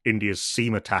if India's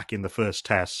seam attack in the first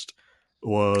Test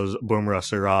was Bumrah,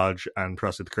 Siraj, and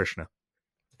Prasidh Krishna.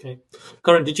 Okay,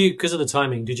 Karan, because of the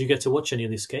timing, did you get to watch any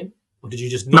of this game? Or did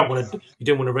you just not want to? You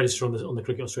didn't want to register on the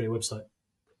Cricket Australia website?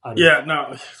 Yeah, no,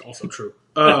 it's also true.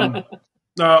 No,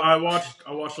 I watched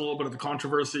a little bit of the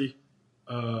controversy.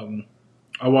 I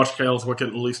watched KL's wicket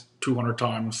at least 200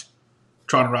 times,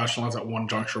 trying to rationalize at one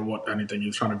juncture what anything he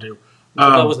was trying to do.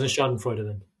 That wasn't a Schadenfreude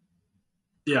then.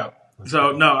 Yeah.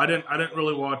 So no, I didn't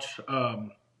really watch. I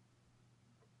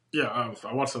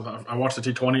watched the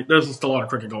T20. There's just a lot of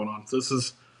cricket going on. So this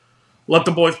is. Let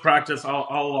the boys practice.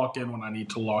 I'll lock in when I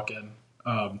need to lock in.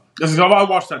 If I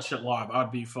watched that shit live,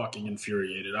 I'd be fucking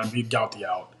infuriated. I'd be gouty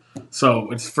out. So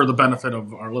it's for the benefit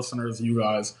of our listeners, you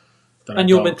guys, that I And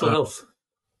your don't. mental health.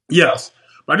 Yes,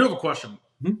 but I do have a question,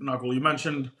 Hmm? Nakul. You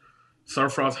mentioned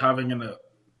Sarfraz having an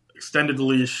extended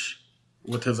leash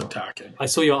with his attacking. I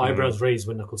saw your eyebrows raised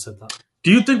when Nakul said that.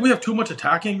 Do you think we have too much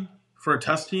attacking for a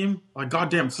test team? Like,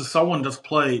 goddamn, so someone just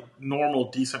play normal,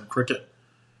 decent cricket.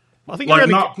 I think Like, you're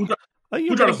not going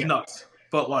Pujar to is get. nuts,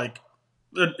 but like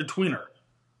a tweener.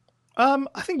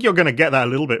 I think you're going to get that a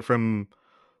little bit from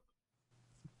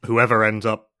whoever ends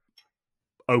up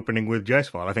opening with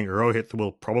Jaiswal. I think Rohit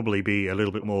will probably be a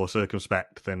little bit more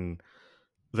circumspect than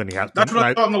he has been. That's what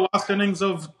I thought in the last innings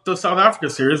of the South Africa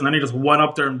series, and then he just went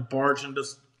up there and barged and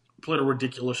just played a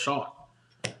ridiculous shot.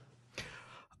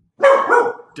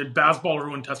 Did baseball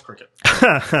ruin Test cricket?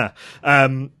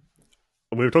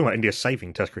 We were talking about India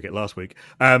saving Test cricket last week,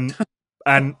 and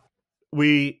I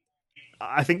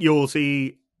think you'll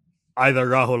see either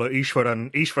Rahul or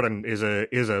Ishwaran. Ishwaran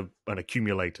is an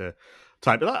accumulator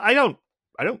type. I don't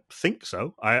think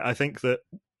so. I think that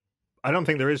I don't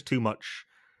think there is too much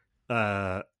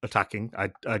attacking.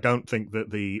 I don't think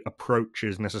that the approach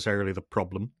is necessarily the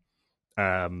problem.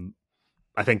 I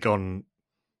think on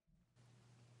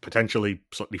potentially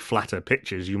slightly flatter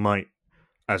pitches, you might,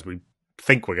 as we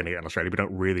think we're going to get in Australia, we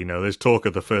don't really know. There's talk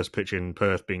of the first pitch in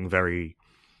Perth being very,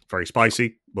 very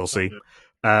spicy. We'll see.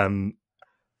 You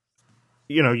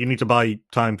need to buy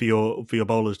time for your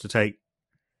bowlers to take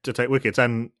wickets.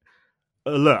 And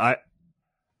look,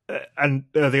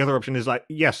 the other option is like,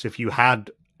 yes, if you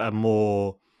had a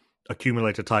more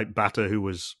accumulator type batter who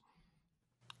was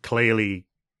clearly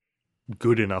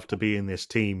good enough to be in this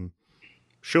team,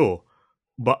 sure.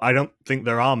 But I don't think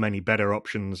there are many better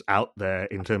options out there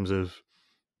in terms of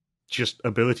just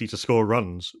ability to score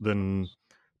runs than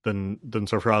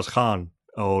Sarfraz Khan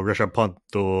or Rishabh Pant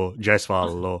or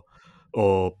Jaiswal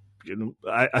or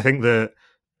I think that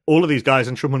all of these guys,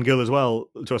 and Shubman Gill as well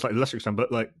to a slightly lesser extent,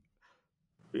 but like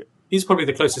he's probably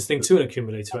the closest thing to an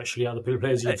accumulator actually out of the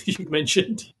players you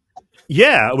mentioned.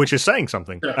 Yeah, which is saying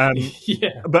something.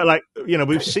 Yeah. But like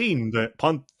we've seen that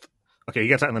Pant. Okay, he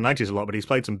gets out in the 90s a lot, but he's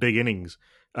played some big innings.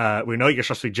 We know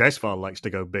Yashasvi Jaiswal likes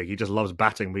to go big. He just loves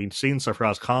batting. We've seen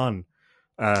Sarfraz Khan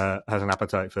has an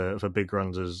appetite for big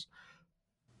runs as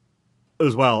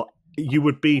well. You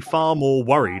would be far more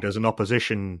worried as an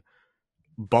opposition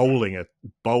bowling a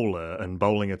bowler and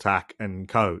bowling attack and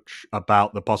coach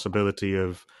about the possibility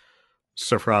of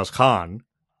Sarfraz Khan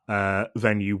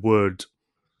than you would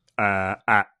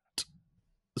at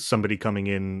somebody coming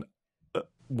in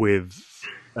with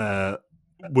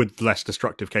less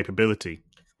destructive capability.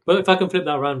 But if I can flip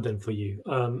that around then for you,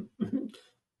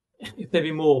 if they'd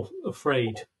be more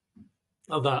afraid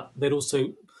of that, they'd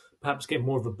also perhaps get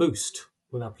more of a boost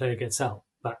when that player gets out,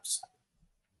 perhaps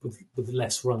with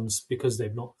less runs because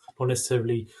they've not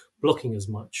necessarily blocking as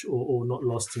much or not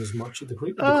lasting as much at the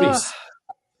crease.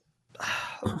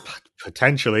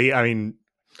 Potentially. I mean,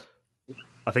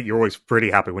 I think you're always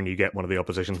pretty happy when you get one of the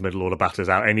opposition's middle order batters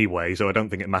out anyway, so I don't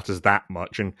think it matters that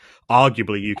much. And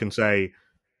arguably, you can say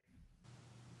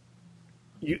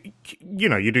you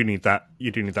do need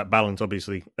that balance,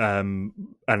 obviously. And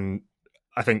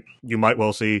I think you might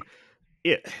well see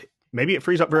it. Maybe it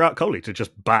frees up Virat Kohli to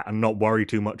just bat and not worry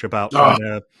too much about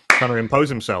trying to impose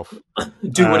himself.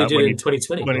 Do what he did in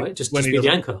 2020, right? Just be the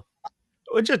anchor.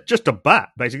 Just a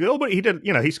bat, basically. Oh, but he did.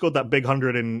 He scored that big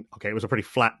 100 in. Okay, it was a pretty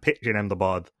flat pitch in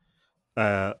Ahmedabad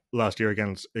last year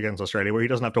against Australia, where he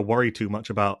doesn't have to worry too much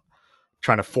about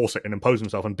trying to force it and impose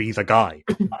himself and be the guy.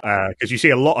 Because you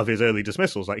see a lot of his early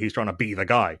dismissals, like he's trying to be the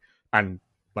guy, and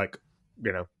like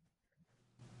Virat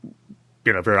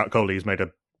Kohli's made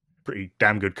a pretty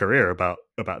damn good career about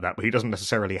that, but he doesn't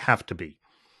necessarily have to be.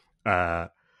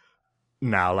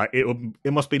 Now, like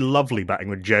it must be lovely batting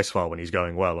with Jaiswal when he's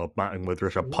going well, or batting with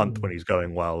Rishabh Pant when he's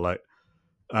going well. Like,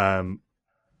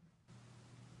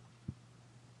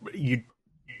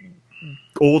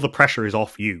 all the pressure is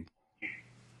off you,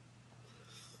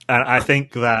 and I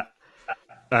think that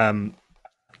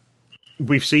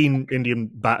we've seen Indian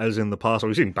batters in the past, or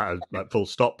we've seen batters like full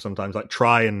stop sometimes, like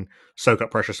try and soak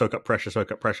up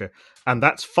pressure, and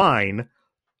that's fine.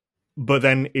 But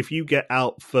then if you get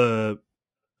out for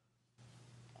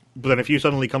But then if you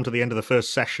suddenly come to the end of the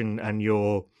first session and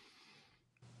you're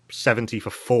 70 for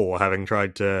 4, having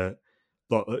tried to...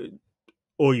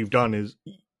 all you've done is...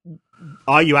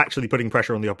 Are you actually putting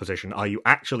pressure on the opposition? Are you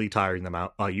actually tiring them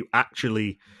out? Are you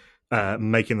actually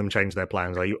making them change their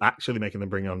plans? Are you actually making them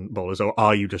bring on bowlers? Or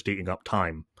are you just eating up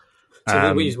time?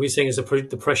 So what we're saying is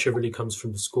the pressure really comes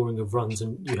from the scoring of runs,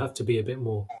 and you have to be a bit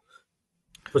more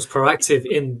was proactive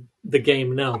in the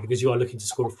game now because you are looking to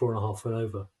score a 4.5 run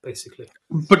over, basically.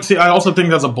 But see, I also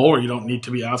think as a bowler, you don't need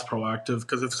to be as proactive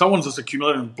because if someone's just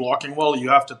accumulating and blocking well, you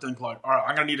have to think like, all right,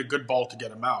 I'm going to need a good ball to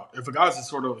get him out. If a guy's just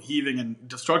sort of heaving and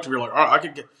destructive, you're like, all right, I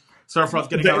could get Sarafraz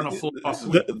getting out in a full toss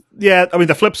sweep. Yeah, I mean,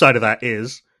 the flip side of that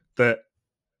is that,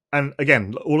 and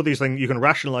again, all of these things, you can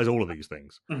rationalize all of these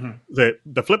things. Mm-hmm.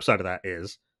 The flip side of that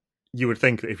is, you would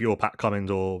think that if you're Pat Cummins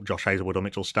or Josh Hazlewood or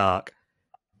Mitchell Stark,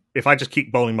 if I just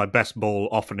keep bowling my best ball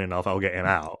often enough, I'll get him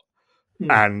out.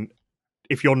 And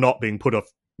if you're not being put off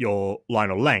your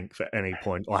line or length at any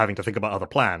point or having to think about other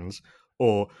plans,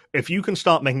 or if you can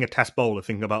start making a test bowler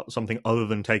thinking about something other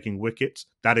than taking wickets,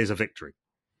 that is a victory.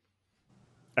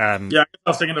 Yeah, I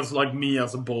was thinking of like me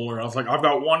as a bowler. I was like, I've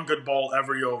got one good ball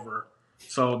every over.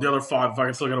 So the other 5, if I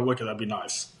can still get a wicket, that'd be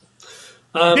nice.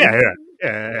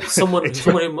 Yeah. Someone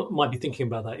who might be thinking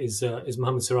about that is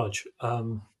Mohammad Siraj,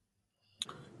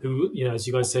 who, as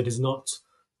you guys said, is not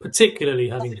particularly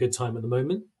having a good time at the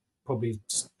moment. Probably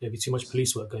maybe too much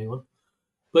police work going on.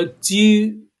 But do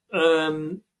you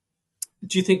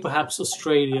think perhaps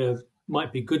Australia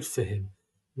might be good for him?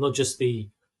 Not just the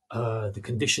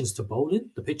conditions to bowl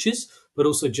in, the pitches, but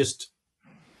also just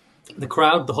the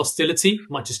crowd, the hostility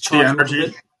might just charge the energy. him a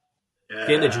bit. Yeah.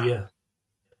 The energy, yeah.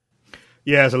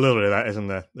 Yeah, there's a little bit of that, isn't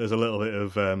there? There's a little bit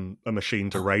of a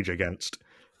machine to rage against.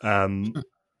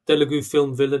 Telugu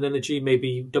film villain energy,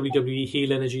 maybe WWE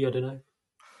heel energy. I don't know.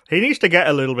 He needs to get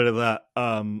a little bit of that.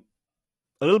 A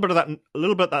little bit of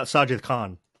that Sajid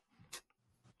Khan.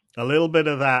 A little bit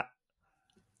of that.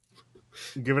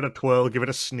 Give it a twirl. Give it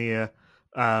a sneer.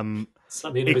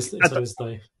 Slap me in his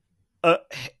thigh.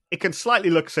 It can slightly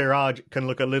look. Siraj can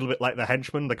look a little bit like the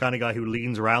henchman, the kind of guy who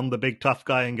leans around the big tough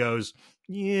guy and goes,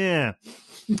 "Yeah,"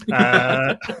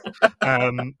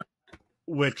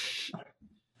 which,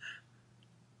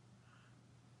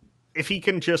 if he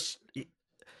can just,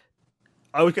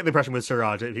 I always get the impression with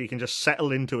Siraj, if he can just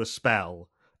settle into a spell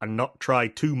and not try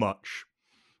too much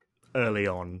early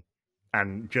on,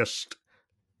 and just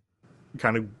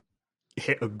kind of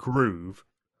hit a groove,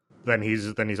 then he's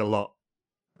a lot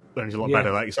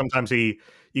better. Like sometimes you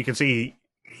can see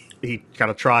he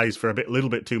kind of tries for a little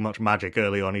bit too much magic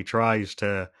early on. He tries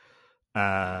to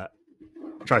like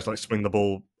swing the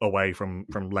ball away from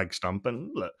leg stump,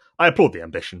 and look, I applaud the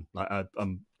ambition. I'm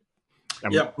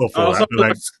all for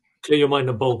that. Clear your mind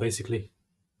and bowl, basically.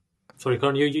 Sorry,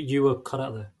 Karan, you were cut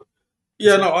out there.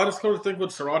 Yeah, no, I just sort of think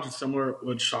with Siraj is similar.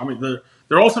 Which I mean,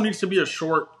 there also needs to be a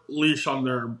short leash on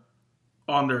their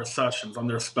sessions, on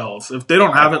their spells. If they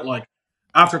don't have it, like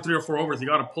after 3 or 4 overs, you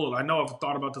got to pull it. I know I've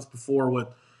thought about this before with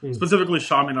specifically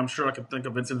Shami, and I'm sure I can think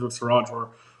of instances with Siraj where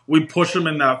we push him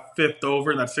in that 5th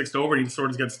over, that 6th over, and he sort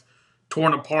of gets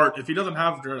torn apart. If he doesn't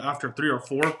have it after 3 or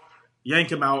 4,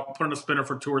 yank him out, put in a spinner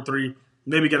for 2 or 3,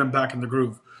 maybe get him back in the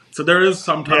groove. So there is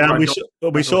sometimes. Yeah,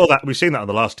 we saw that. We've seen that on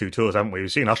the last 2 tours, haven't we?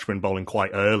 We've seen Ashwin bowling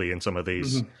quite early in some of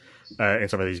these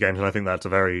games, and I think that's a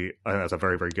very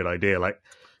very good idea. Like,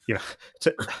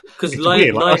 because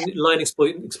line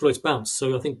exploits bounce.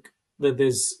 So I think that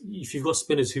if you've got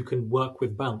spinners who can work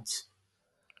with bounce,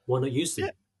 why not use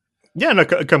them? Yeah, no,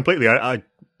 completely. I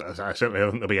certainly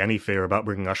don't think there'll be any fear about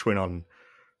bringing Ashwin on.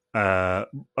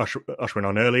 Ashwin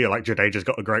on early. Like Jadeja's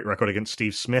got a great record against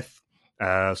Steve Smith.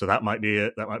 So that might be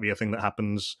a thing that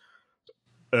happens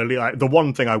early. Like, the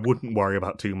one thing I wouldn't worry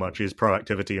about too much is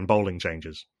proactivity and bowling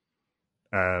changes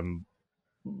from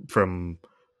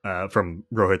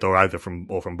Rohit or either from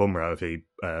Bumrah if he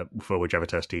for whichever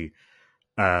test he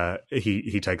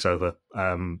takes over.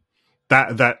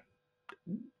 That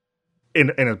in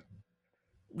a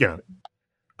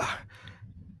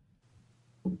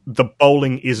the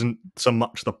bowling isn't so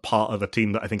much the part of the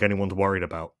team that I think anyone's worried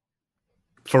about.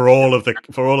 For all of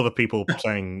the people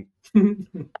saying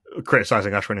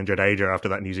criticizing Ashwin and Jadeja after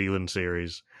that New Zealand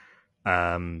series,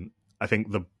 I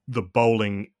think the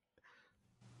bowling,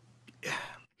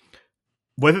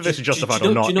 whether this is justified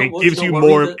or not, it gives you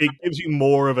more. It gives you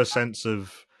more of a sense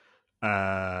of.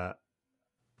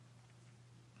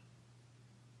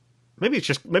 Maybe it's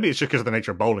just because of the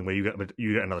nature of bowling where you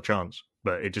get another chance,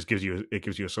 but it just gives you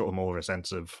a sort of more of a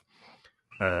sense of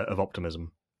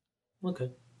optimism. Okay.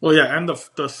 Well, yeah, and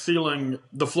the ceiling,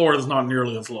 the floor is not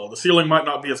nearly as low. The ceiling might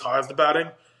not be as high as the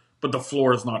batting, but the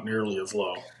floor is not nearly as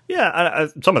low. Yeah,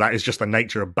 some of that is just the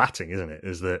nature of batting, isn't it?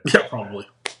 Is that probably.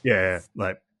 Yeah,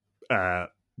 like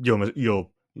your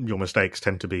mistakes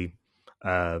tend to be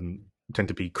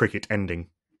cricket ending.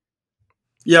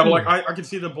 Yeah, but like I can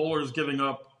see the bowlers giving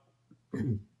up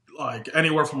like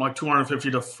anywhere from like 250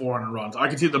 to 400 runs. I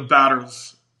can see the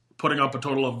batters putting up a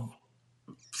total of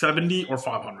 70 or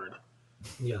 500.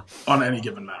 Yeah. on any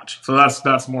given match. So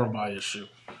that's more of my issue.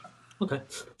 Okay.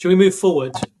 Shall we move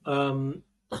forward?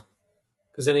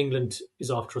 Because then England is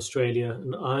after Australia,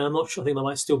 and I'm not sure. I think that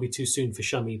might still be too soon for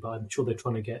Shami, but I'm sure they're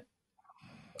trying to get.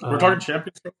 We're talking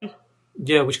Champions Trophy?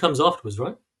 Yeah, which comes afterwards,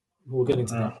 right? We'll get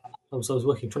into that. I was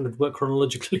trying to work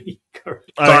chronologically. Sorry.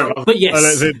 But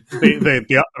yes. I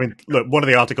mean, look, one of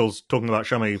the articles talking about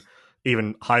Shami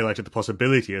even highlighted the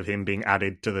possibility of him being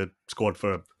added to the squad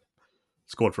for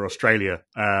Australia,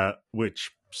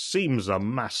 which seems a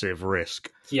massive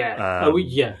risk. Yeah.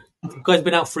 Yeah. The guy's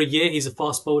been out for a year. He's a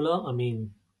fast bowler. I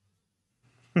mean,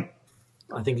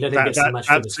 I think let him get some match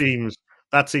fitness.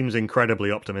 That seems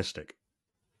incredibly optimistic.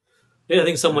 Yeah, I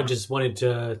think someone just wanted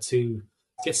to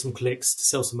get some clicks to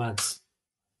sell some ads.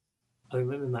 I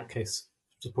think in that case,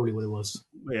 which is probably what it was.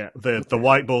 Yeah, the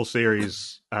white ball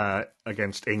series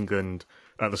against England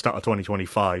at the start of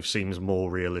 2025 seems more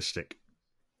realistic.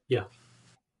 Yeah.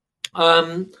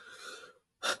 White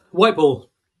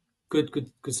ball. Good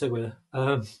segue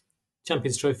there.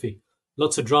 Champions Trophy.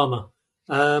 Lots of drama.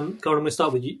 Karan, I'm going to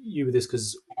start with you with this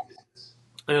because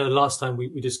I know the last time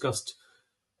we discussed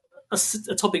a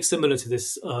topic similar to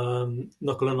this.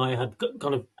 Nakul and I had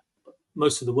kind of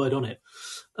most of the word on it.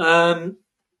 The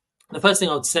first thing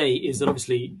I would say is that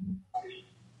obviously,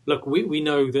 look, we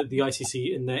know that the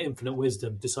ICC, in their infinite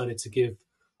wisdom, decided to give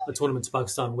a tournament to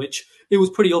Pakistan, which it was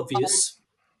pretty obvious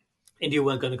India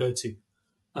weren't going to go to.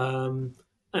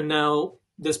 And now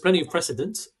there's plenty of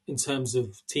precedent in terms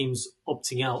of teams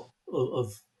opting out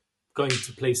of going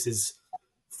to places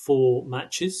for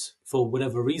matches for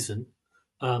whatever reason.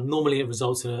 Normally it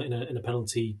results in a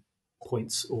penalty,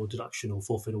 points or deduction or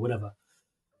forfeit or whatever.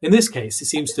 In this case, it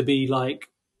seems to be like,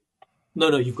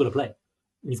 no, you've got to play.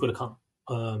 You've got to come.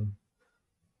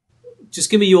 Just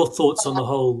give me your thoughts on the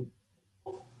whole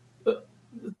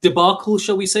debacle,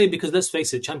 shall we say? Because let's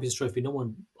face it, Champions Trophy, I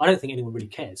don't think anyone really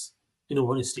cares, in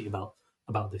all honesty, about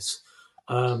this.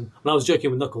 And I was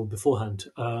joking with Nakul beforehand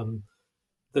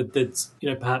that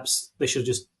perhaps they should have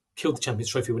just killed the Champions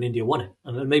Trophy when India won it,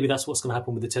 and maybe that's what's going to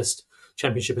happen with the Test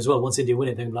Championship as well. Once India win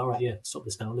it, they're going to be like, all right, yeah, stop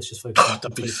this now. Let's just focus on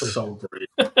That'd be so great.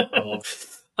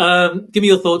 Give me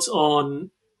your thoughts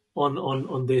on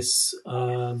this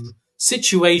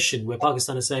situation where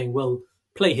Pakistan is saying, well,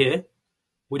 play here.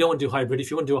 We don't want to do hybrid.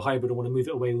 If you want to do a hybrid or want to move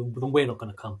it away, then we're not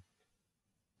going to come.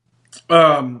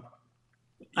 And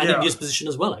India's position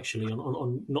as well, actually,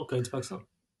 on not going to Pakistan.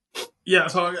 Yeah,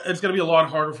 so it's going to be a lot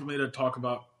harder for me to talk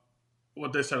about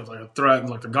what they said was like a threat, and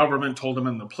like the government told them,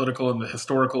 and the political and the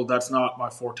historical. That's not my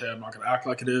forte. I'm not going to act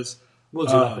like it is. We'll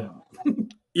do that.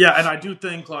 Yeah, and I do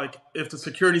think like if the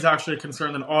security is actually a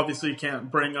concern, then obviously you can't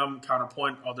bring them.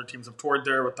 Counterpoint, other teams have toured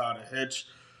there without a hitch,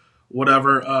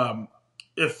 whatever.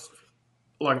 If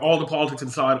like all the politics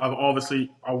inside, I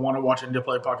want to watch India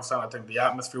play Pakistan. I think the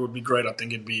atmosphere would be great. I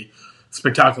think it'd be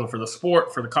spectacular for the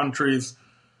sport, for the countries,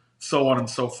 so on and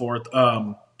so forth.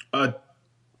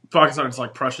 Pakistan is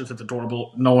like precious. It's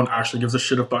adorable. No one actually gives a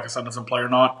shit if Pakistan doesn't play or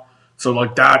not. So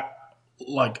like that,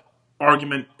 like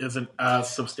argument isn't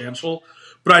as substantial.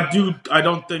 But I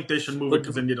don't think they should move it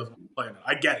because India doesn't play in it.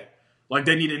 I get it. Like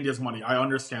they need India's money. I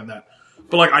understand that.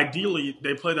 But like ideally,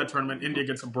 they play that tournament. India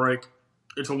gets a break.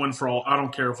 It's a win for all. I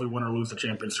don't care if we win or lose the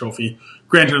Champions Trophy.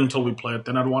 Granted, until we play it,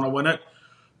 then I'd want to win it.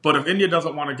 But if India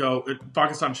doesn't want to go,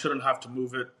 Pakistan shouldn't have to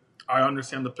move it. I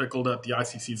understand the pickle that the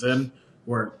ICC's in,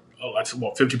 where that's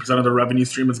 50% of the revenue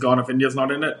stream is gone if India's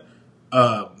not in it.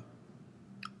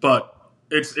 But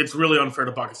it's really unfair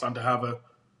to Pakistan to have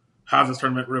this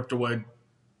tournament ripped away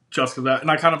just for that. And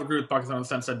I kind of agree with Pakistan in the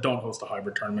sense that don't host a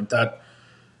hybrid tournament. That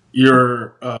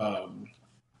you're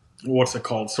what's it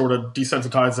called? Sort of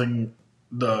desensitizing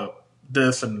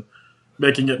this and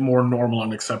making it more normal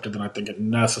and accepted than I think it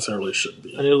necessarily should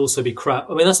be. And it'll also be crap.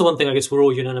 I mean, that's the one thing I guess we're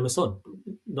all unanimous on.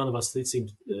 None of us think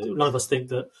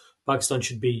that Pakistan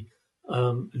should be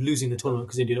losing the tournament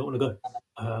because India don't want to go.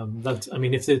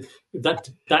 If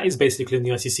that is basically in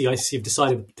the ICC. ICC have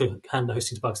decided to hand the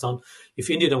hosting to Pakistan. If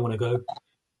India don't want to go,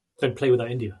 then play without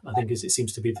India. I think it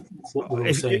seems to be what we're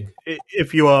all saying.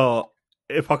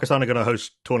 If Pakistan are going to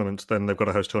host tournaments, then they've got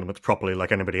to host tournaments properly,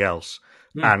 like anybody else.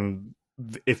 And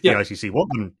if the ICC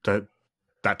want them to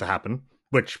happen,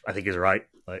 which I think is right,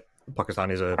 like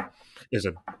Pakistan is a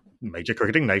major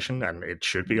cricketing nation, and it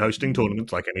should be hosting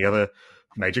tournaments like any other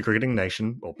major cricketing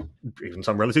nation, or even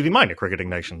some relatively minor cricketing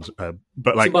nations.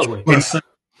 But like USA.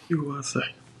 I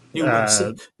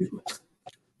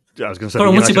was going to say.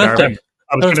 Karan, what's your birthday?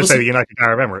 I was going to say the United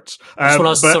Arab Emirates. I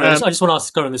just want to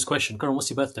ask Karan this question. Karan, what's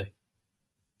your birthday?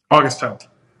 August 10th.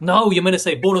 No, you're meant to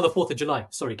say born on the 4th of July.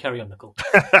 Sorry, carry on, Nakul.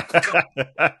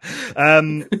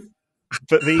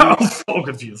 But I'm so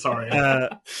confused. Sorry.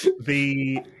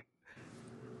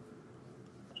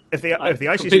 If the completely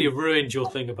ICC, ruined your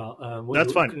thing about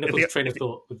that's fine. Nichols' train of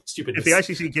thought with If stupidness. the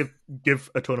ICC give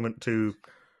a tournament to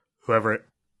whoever it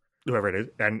is,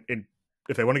 and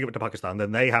if they want to give it to Pakistan,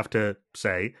 then they have to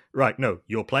say, right, no,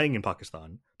 you're playing in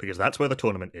Pakistan because that's where the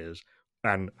tournament is,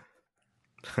 and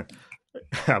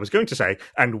I was going to say,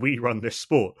 and we run this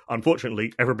sport.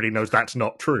 Unfortunately, everybody knows that's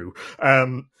not true.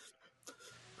 Follow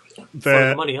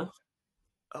the money, huh?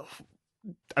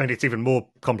 I mean, it's even more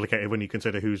complicated when you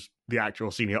consider who's the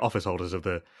actual senior office holders of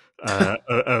the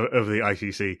of the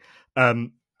ICC.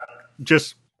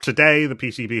 Just today, the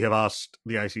PCB have asked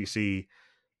the ICC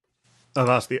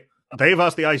they've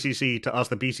asked the ICC to ask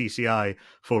the BCCI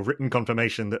for written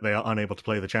confirmation that they are unable to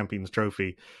play the Champions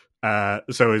Trophy.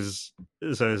 So is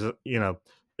you know,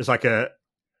 it's like a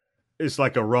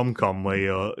rom-com where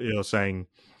you're saying,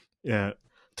 yeah,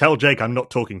 tell Jake I'm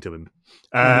not talking to him.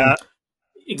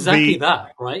 Exactly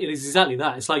that, right? It is exactly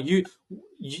that. It's like you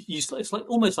it's like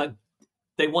almost like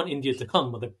they want India to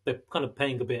come, but they're kind of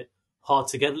playing a bit hard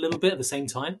to get a little bit at the same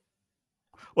time.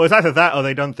 Well, it's either that or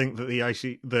they don't think that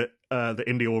that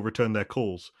India will return their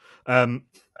calls,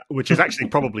 which is actually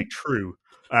probably true.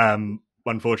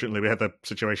 Unfortunately, we had the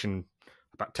situation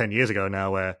about 10 years ago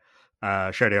now where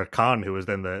Shahryar Khan, who was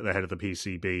then the head of the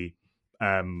PCB,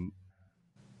 and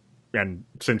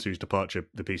since whose departure,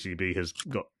 the PCB has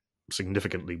got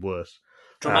significantly worse.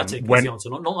 Dramatic is the answer,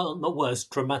 not worse.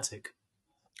 Dramatic.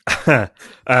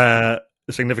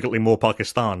 Significantly more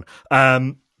Pakistan.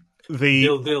 He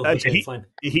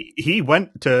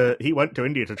went to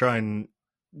India to try and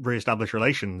reestablish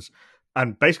relations,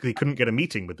 and basically couldn't get a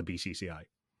meeting with the BCCI.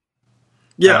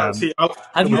 Yeah,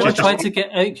 have you ever tried to get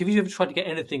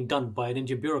anything done by an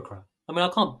Indian bureaucrat? I mean, I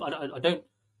don't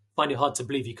find it hard to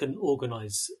believe you couldn't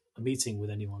organise a meeting with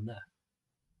anyone there,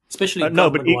 especially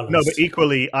but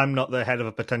equally, I'm not the head of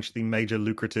a potentially major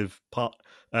lucrative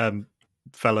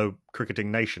fellow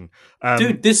cricketing nation.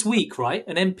 Dude, this week, right,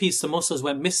 an MP's samosas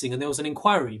went missing and there was an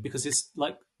inquiry because it's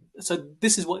like, so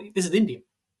this is India.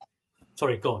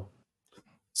 Sorry, go on.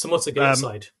 Samosa get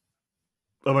aside.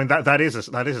 I mean, that is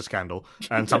a scandal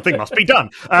and something must be done.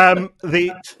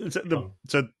 The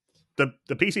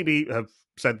PCB have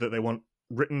said that they want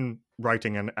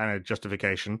writing and a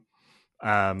justification,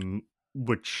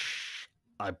 which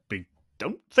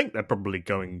don't think they're probably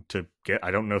going to get.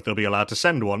 I don't know if they'll be allowed to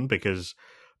send one because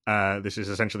this is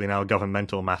essentially now a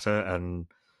governmental matter, and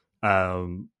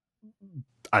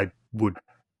I would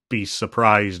be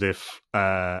surprised if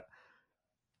an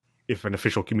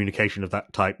official communication of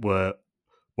that type were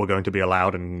going to be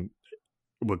allowed and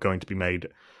were going to be made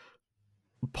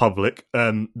public.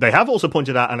 They have also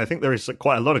pointed out, and I think there is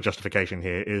quite a lot of justification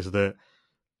here, is that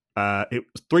it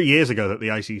was 3 years ago that the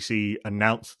ICC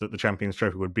announced that the Champions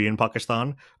Trophy would be in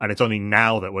Pakistan, and it's only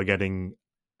now that we're getting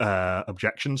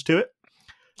objections to it.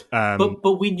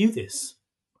 But we knew this.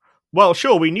 Well,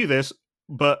 sure, we knew this,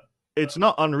 but it's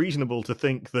not unreasonable to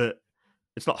think that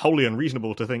it's not wholly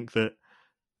unreasonable to think that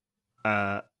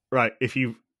right, if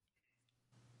you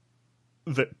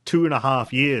that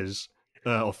 2.5 years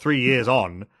or 3 years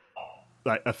on,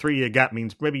 like a 3-year gap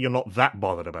means maybe you're not that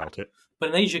bothered about it. But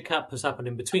an Asia Cup has happened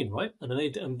in between, right?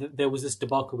 And there was this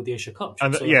debacle with the Asia Cup.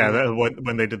 And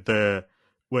when they did the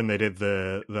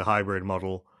hybrid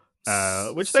model,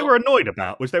 which they were annoyed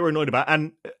about.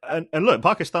 And look,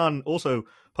 Pakistan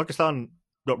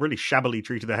got really shabbily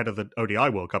treated ahead of the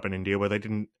ODI World Cup in India, where the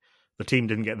team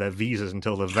didn't get their visas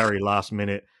until the very last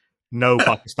minute. No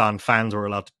Pakistan fans were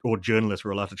allowed or journalists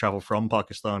were allowed to travel from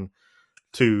Pakistan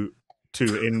to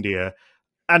India,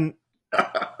 and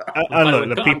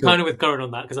I'm kind of with Karan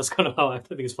on that because that's kind of how I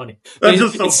think it's funny.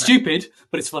 It's stupid,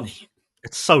 but it's funny.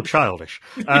 It's so childish.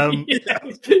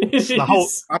 The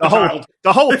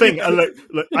whole thing.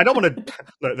 Look, I don't want to.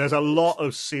 Look, there's a lot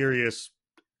of serious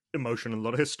emotion, a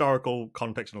lot of historical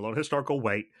context, and a lot of historical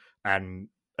weight, and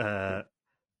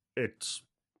it's.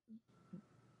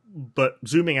 But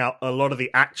zooming out, a lot of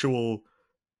the actual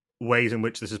ways in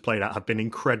which this is played out have been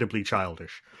incredibly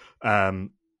childish.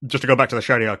 Just to go back to the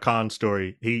Shahryar Khan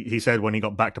story, he said when he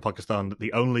got back to Pakistan that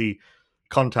the only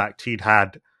contact he'd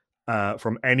had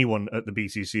from anyone at the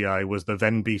BCCI was the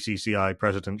then BCCI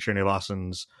president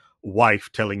Srinivasan's wife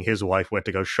telling his wife where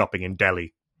to go shopping in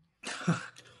Delhi.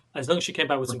 As long as she came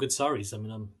back with some good saris, I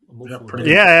mean, I'm all for it.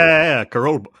 Yeah.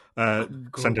 Karol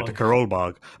sent it to Karol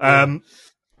Bagh.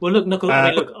 Well, look, Nakul.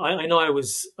 I know I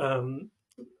was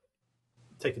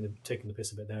taking the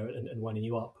piss a bit there and winding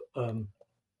you up.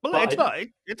 Well, But it's not.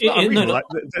 It's not no, unreasonable. no, Like,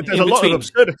 there's in a lot of between.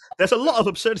 absurd. There's a lot of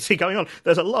absurdity going on.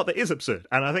 There's a lot that is absurd,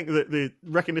 and I think that the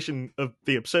recognition of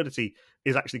the absurdity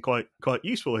is actually quite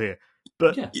useful here.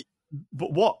 But Yeah.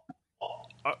 what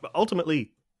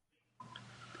ultimately,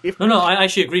 if No, I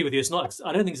actually agree with you. It's not.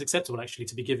 I don't think it's acceptable actually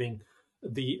to be giving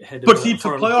the head of But a see, to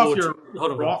foreign play off board. your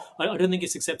Hold on. raw, I don't think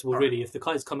it's acceptable really if the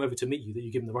guys come over to meet you that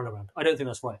you give them the runaround. I don't think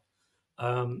that's right.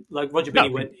 Like Roger no,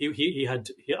 Binney went. He had.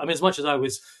 I mean, as much as I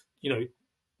was,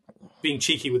 being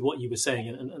cheeky with what you were saying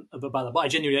and about that, but I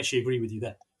genuinely actually agree with you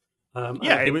there. And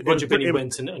yeah, I think Roger Binney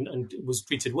went and was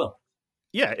treated well.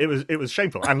 yeah, it was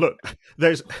shameful. And look,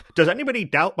 does anybody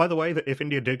doubt, by the way, that if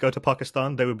India did go to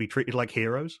Pakistan, they would be treated like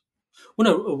heroes?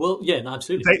 Yeah, no,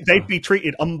 absolutely. They'd be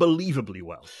treated unbelievably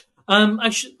well.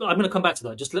 Actually, I'm going to come back to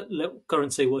that. Just let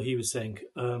Karan say what he was saying.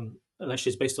 And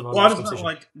actually, it's based on our well, I last just meant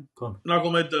conversation. like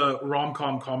Nakul made the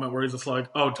rom-com comment where he's just like,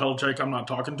 "Oh, tell Jake I'm not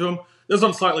talking to him." This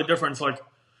one's slightly different. It's like,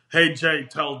 "Hey Jay,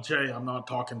 tell Jay I'm not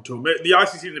talking to him." The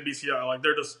ICC and the BCI, like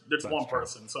they're just one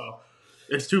person, so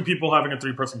it's two people having a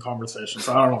 3-person conversation.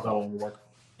 So I don't know if that'll work.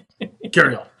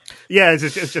 Carry on. Yeah,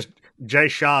 it's just Jay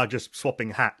Shah just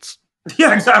swapping hats.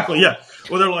 Yeah, exactly. Yeah.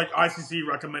 Well, they're like ICC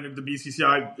recommended the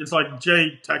BCCI. It's like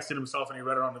Jay texted himself and he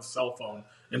read it on his cell phone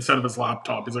instead of his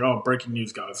laptop. He's like, "Oh, breaking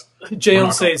news, guys." Jay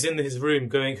is in his room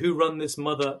going, "Who run this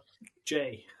mother,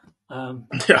 Jay?"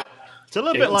 Yeah. It's a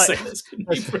little bit like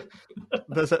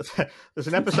there's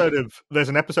an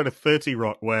episode of 30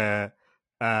 Rock where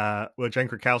Jane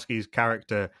Krakowski's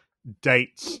character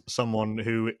dates someone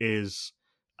who is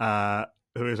a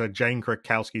Jane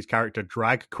Krakowski's character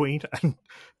drag queen and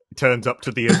turns up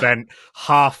to the event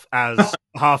half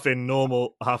in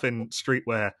normal, half in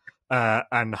streetwear,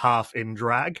 and half in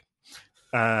drag,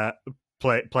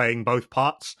 playing both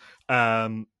parts.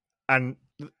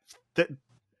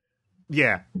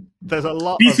 Yeah, there's a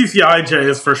lot. BCCI J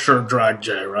is for sure drag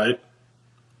J, right?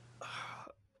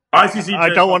 ICC.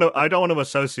 I don't want to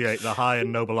associate the high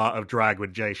and noble art of drag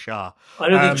with Jay Shah. I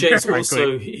don't think Jay's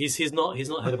also he's not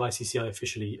head of ICCI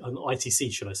officially,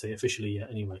 ITC should I say officially yet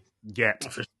anyway. Yet.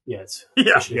 It's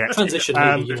yeah. Transition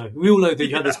maybe, we all know that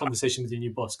you had this conversation with your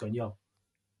new boss going, "Yo,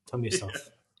 tell me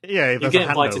yourself." Yeah, you get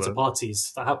invited to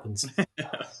parties. That happens.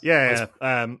 There's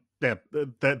a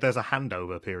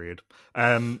handover period.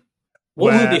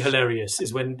 What will be hilarious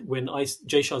is when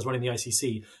Jay Shah's running the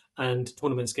ICC and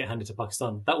tournaments get handed to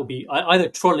Pakistan. That would be either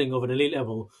trolling of an elite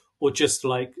level or just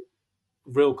like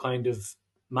real kind of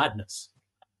madness.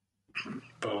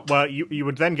 Well, you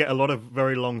would then get a lot of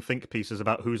very long think pieces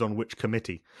about who's on which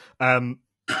committee.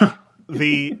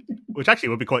 Which actually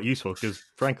would be quite useful because,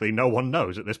 frankly, no one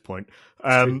knows at this point.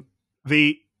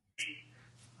 The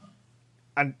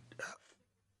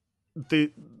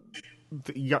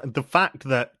fact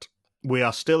that we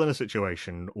are still in a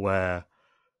situation where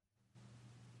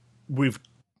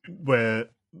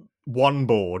one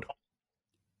board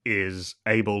is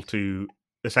able to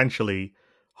essentially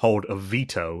hold a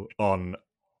veto on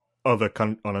another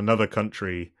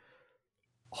country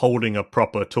holding a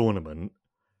proper tournament,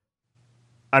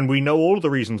 and we know all the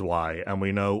reasons why, and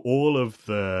we know all of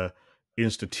the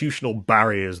institutional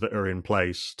barriers that are in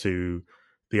place to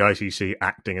the ICC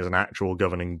acting as an actual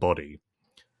governing body.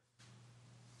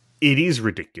 It is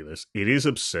ridiculous. It is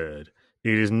absurd.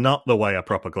 It is not the way a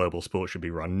proper global sport should be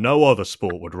run. No other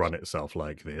sport would run itself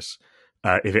like this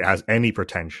if it has any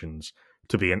pretensions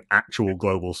to be an actual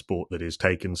global sport that is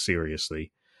taken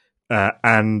seriously.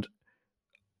 And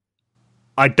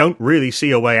I don't really see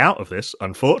a way out of this,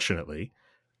 unfortunately.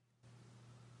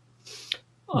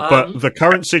 But the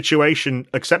current situation,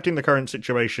 accepting the current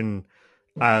situation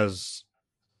as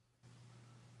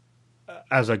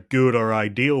a good or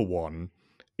ideal one,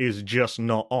 is just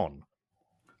not on.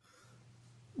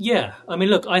 Yeah, I mean,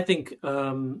 look, I think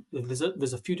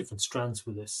there's a few different strands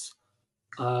with this,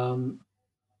 and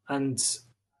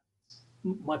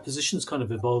my position's kind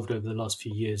of evolved over the last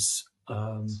few years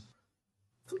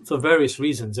for various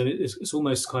reasons, and it's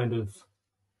almost kind of,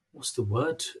 what's the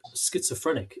word?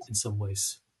 Schizophrenic in some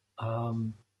ways,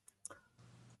 and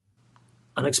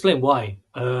I explain why.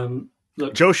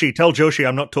 Look, Joshi, tell Joshi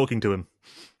I'm not talking to him.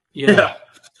 Yeah.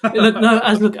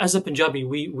 As a Punjabi,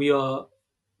 we are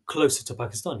closer to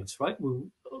Pakistanis, right?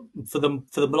 For the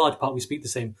large part, we speak the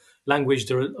same language.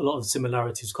 There are a lot of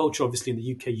similarities. Culture, obviously, in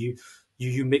the UK,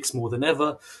 you mix more than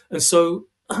ever, and so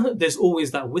there's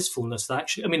always that wistfulness. That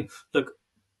actually, I mean, look,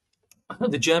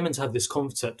 the Germans have this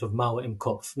concept of Mauer im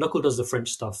Kopf. Nakul does the French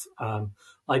stuff.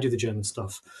 I do the German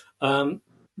stuff.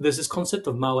 There's this concept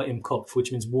of Mauer im Kopf,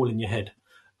 which means wall in your head,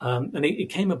 and it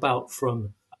came about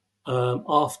from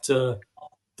after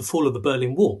the fall of the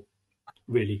Berlin Wall,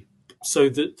 really. so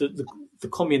the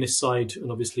communist side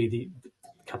and obviously the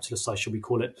capitalist side, should we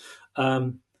call it,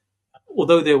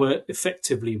 although they were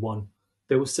effectively one,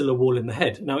 there was still a wall in the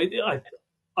head. Now,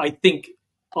 I think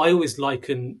I always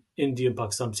liken India and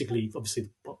Pakistan, particularly obviously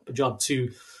Punjab,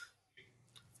 to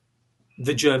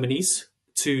the Germanys,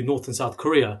 to North and South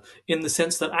Korea, in the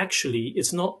sense that actually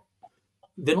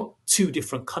they're not two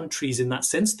different countries in that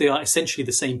sense. They are essentially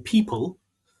the same people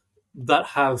that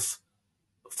have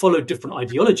followed different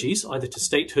ideologies, either to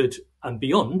statehood and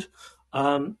beyond,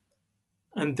 and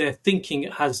their thinking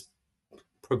has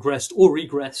progressed or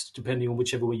regressed, depending on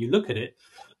whichever way you look at it,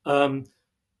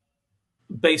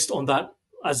 based on that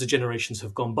as the generations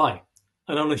have gone by.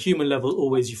 And on a human level,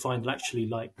 always you find that actually,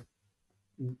 like,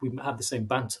 we have the same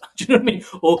banter. Do you know what I mean?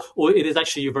 Or it is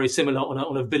actually very similar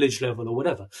on a village level or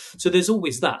whatever. So there's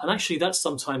always that. And actually that's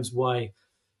sometimes why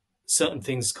certain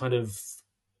things kind of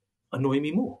annoy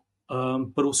me more.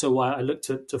 But also why I look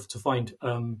to find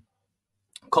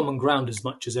common ground as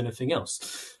much as anything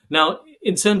else. Now,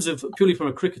 in terms of purely from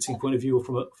a cricketing point of view or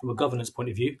from a governance point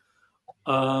of view,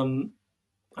 and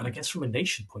I guess from a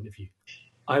nation point of view,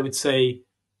 I would say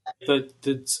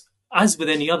that as with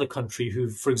any other country who,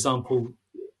 for example,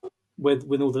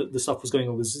 when all the stuff was going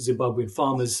on with Zimbabwean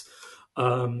farmers,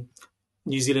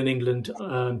 New Zealand, England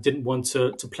didn't want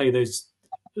to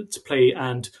play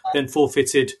and then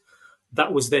forfeited.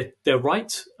 That was their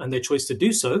right and their choice to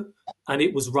do so, and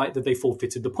it was right that they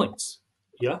forfeited the points.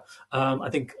 Yeah, I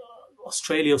think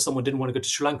Australia or someone didn't want to go to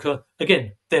Sri Lanka.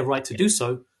 Again, their right to do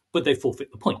so, but they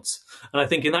forfeit the points. And I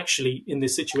think in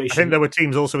this situation, I think there were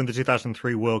teams also in the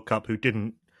 2003 World Cup who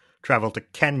didn't travel to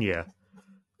Kenya,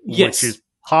 yes, which is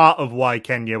part of why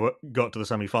Kenya got to the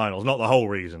semi-finals, not the whole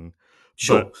reason.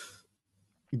 Sure.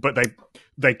 But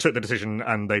they took the decision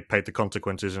and they paid the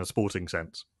consequences in a sporting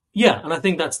sense. Yeah, and I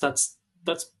think that's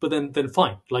but then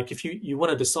fine. Like if you want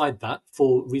to decide that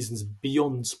for reasons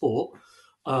beyond sport,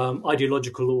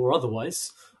 ideological or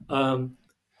otherwise,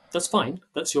 that's fine.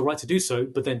 That's your right to do so,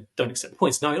 but then don't accept the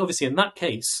points. Now, obviously, in that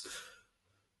case,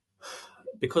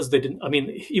 because they didn't, I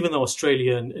mean, even though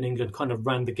Australia and England kind of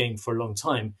ran the game for a long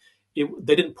time,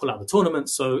 they didn't pull out the tournament,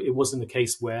 so it wasn't the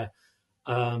case where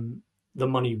the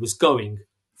money was going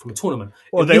from a tournament.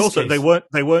 Well, they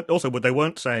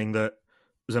weren't saying that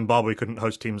Zimbabwe couldn't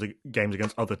host games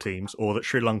against other teams, or that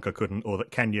Sri Lanka couldn't, or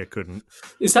that Kenya couldn't.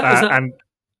 Is that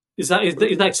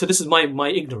so? This is my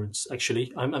ignorance.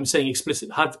 Actually, I'm saying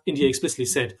explicit. Have India explicitly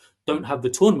said don't have the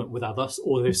tournament without us,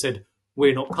 or they've said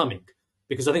we're not coming?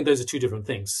 Because I think those are two different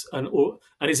things. And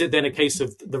is it then a case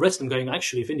of the rest of them going,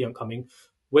 actually, if India aren't coming,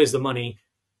 where's the money?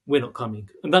 We're not coming,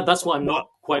 and that's what I'm not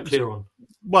quite clear on.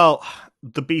 Well,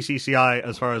 the BCCI,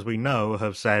 as far as we know,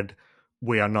 have said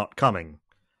we are not coming.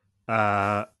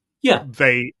 Yeah,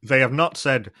 they have not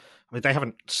said. I mean, they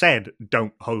haven't said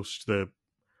don't host the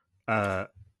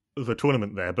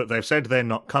tournament there, but they've said they're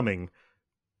not coming,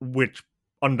 which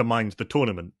undermines the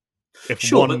tournament.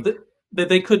 But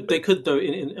they could though.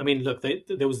 I mean, look,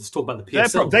 there was this talk about the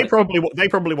PSL. They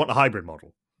probably want a hybrid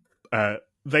model.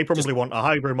 They probably want a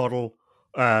hybrid model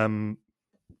for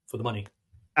the money.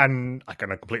 And I can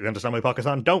completely understand why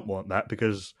Pakistan don't want that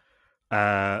because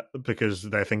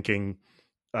they're thinking,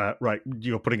 right,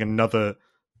 you're putting another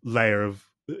layer of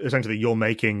essentially you're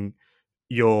making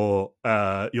your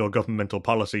governmental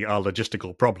policy a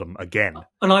logistical problem again.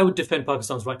 And I would defend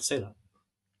Pakistan's right to say that.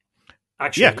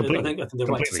 Actually, yeah, completely. I think they're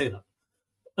right to say that.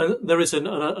 And there is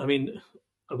I mean,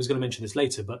 I was going to mention this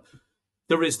later, but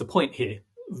there is the point here,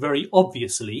 very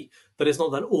obviously, that it's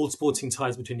not that all sporting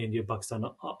ties between India and Pakistan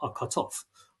are cut off,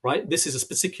 right? This is a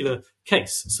particular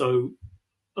case. So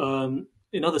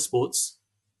in other sports,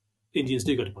 Indians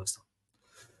do go to Pakistan.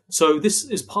 So this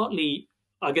is partly,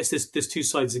 I guess there's two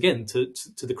sides again to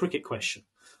the cricket question.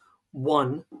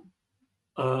 One,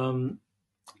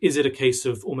 is it a case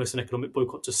of almost an economic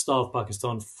boycott to starve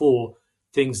Pakistan for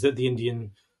things that the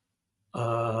Indian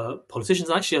politicians,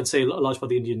 actually I'd say a large part of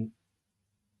the Indian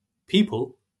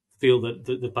people feel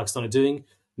that Pakistan are doing,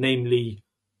 namely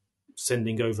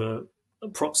sending over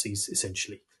proxies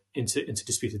essentially into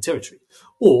disputed territory,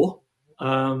 or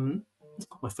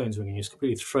my phone's ringing. It's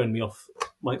completely thrown me off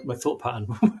my thought pattern.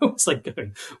 What's like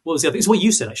going? What was the other? It's what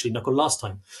you said actually, Nakul, last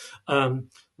time,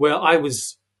 where I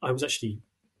was actually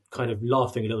kind of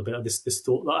laughing a little bit at this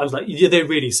thought. I was like, yeah, they're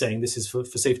really saying this is for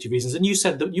safety reasons. And you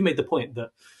said that you made the point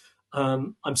that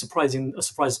I'm surprised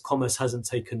that Commerce hasn't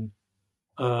taken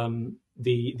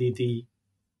the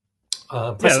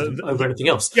precedent over anything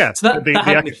else. Yeah, so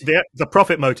the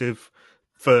profit motive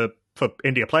for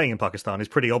India playing in Pakistan is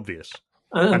pretty obvious.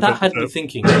 And that had me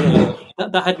thinking.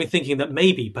 That had me thinking that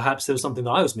maybe, perhaps there was something that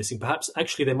I was missing. Perhaps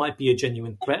actually there might be a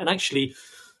genuine threat. And actually,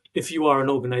 if you are an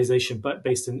organization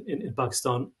based in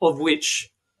Pakistan, of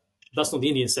which that's not the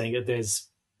Indians saying it, there's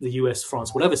the US,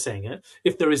 France, whatever saying it,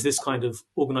 if there is this kind of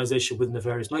organization with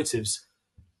nefarious motives,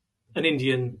 an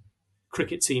Indian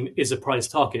cricket team is a prize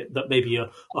target that maybe a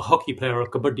hockey player or a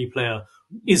kabaddi player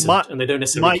isn't, and they don't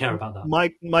necessarily care about that.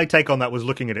 My take on that was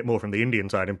looking at it more from the Indian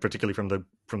side, and particularly from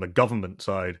the government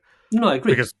side. No, I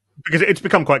agree. Because it's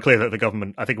become quite clear that the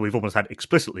government, I think we've almost had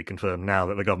explicitly confirmed now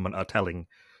that the government are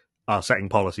setting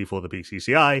policy for the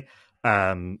BCCI,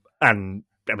 and I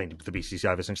mean the BCCI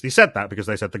have essentially said that because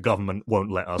they said the government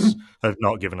won't let us, have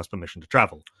not given us permission to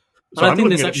travel. So I'm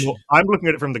looking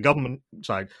at it from the government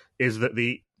side, is that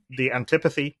the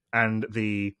antipathy and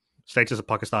the status of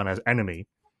Pakistan as enemy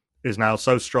is now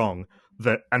so strong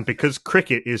that, and because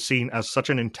cricket is seen as such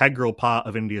an integral part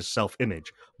of India's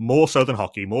self-image, more so than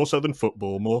hockey, more so than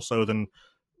football, more so than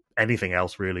anything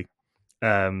else really,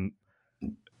 that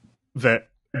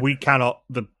we cannot,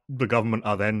 the government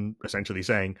are then essentially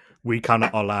saying we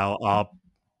cannot allow our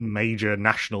major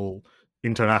national,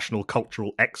 international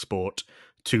cultural export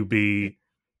to be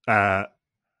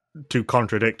to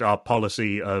contradict our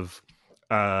policy of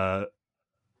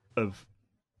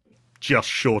just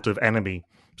short of enemy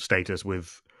status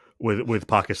with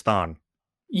Pakistan.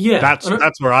 Yeah, that's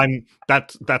where I'm.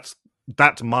 That's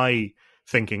my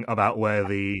thinking about where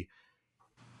the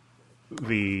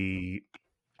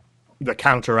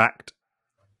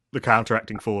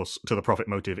counteracting force to the profit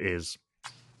motive is.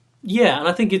 Yeah, and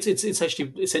I think it's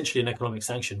actually essentially an economic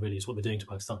sanction, really, is what they're doing to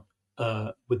Pakistan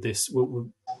with this,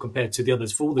 compared to the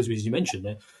others. For all those reasons you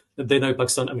mentioned, they know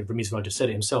Pakistan. I mean, Ramesh Rai just said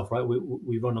it himself, right?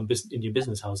 We run on Indian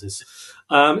business houses.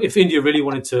 If India really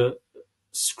wanted to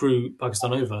screw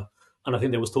Pakistan over, and I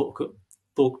think there was talk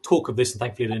of this, and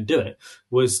thankfully they didn't do it,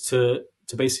 was to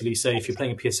basically say if you're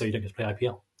playing a PSO, you don't get to play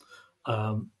IPL.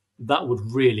 That would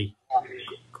really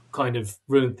kind of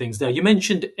ruin things there. You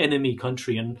mentioned enemy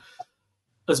country, and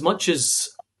as much as,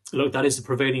 look, that is the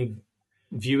prevailing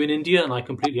view in India, and I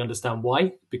completely understand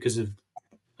why, because of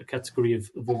a category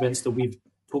of events that we've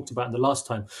talked about in the last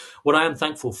time. What I am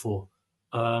thankful for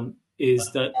is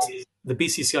that the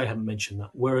BCCI haven't mentioned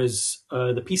that, whereas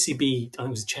the PCB, I think it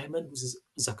was the chairman, was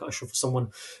Zaka Ashraf or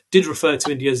someone, did refer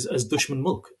to India as Dushman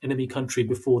Mulk, enemy country,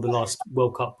 before the last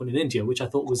World Cup in India, which I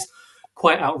thought was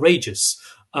quite outrageous.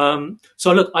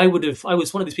 So look, I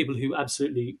was one of these people who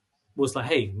absolutely was like,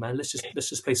 hey man, let's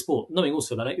just play sport, knowing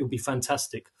also that it would be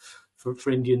fantastic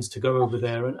for Indians to go over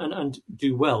there and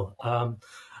do well.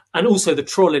 And also the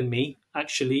troll in me,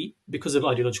 actually, because of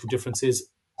ideological differences,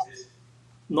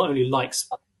 not only likes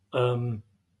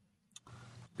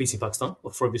beating Pakistan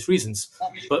for obvious reasons,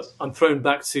 but I'm thrown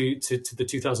back to the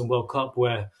 2000 World Cup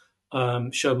where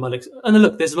Shoaib Malik, and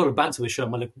look, there's a lot of banter with Shoaib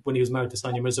Malik when he was married to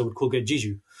Sania Mirza, would call get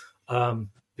Jiju,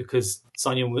 because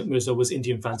Sania Mirza was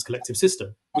Indian fans' collective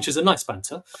sister, which is a nice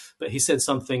banter. But he said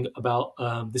something about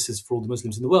this is for all the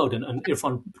Muslims in the world, and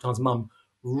Irfan Pathan's mum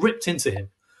ripped into him,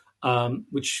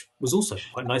 which was also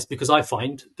quite nice, because I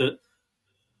find that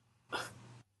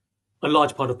a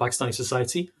large part of Pakistani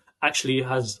society actually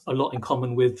has a lot in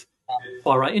common with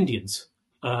far-right Indians,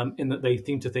 in that they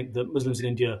seem to think that Muslims in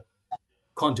India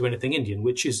can't do anything Indian,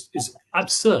 which is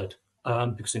absurd,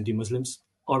 because Indian Muslims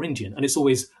are Indian. And it's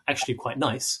always actually quite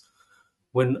nice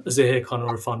when Zahir Khan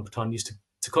or Irfan Pathan used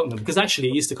to cock them, because actually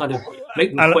it used to kind of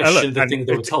make them question the thing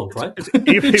they were told, right?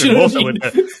 Even also,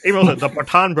 the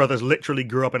Pathan brothers literally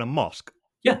grew up in a mosque.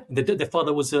 Yeah, their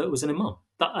father was an imam,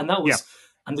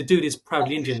 and the dude is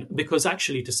proudly Indian, because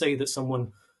actually to say that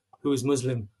someone who is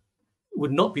Muslim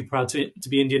would not be proud to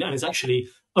be Indian and is actually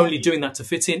only doing that to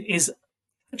fit in is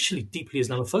actually deeply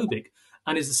Islamophobic,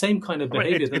 and is the same kind of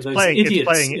behaviour that those idiots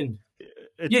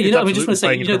I just want to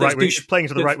say, it's playing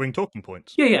to the right-wing talking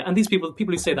points. Yeah, and these people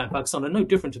who say that in Pakistan are no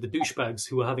different to the douchebags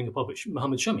who are having a pop at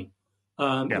Muhammad Shami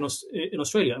in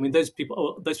Australia. I mean, those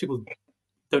people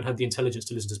don't have the intelligence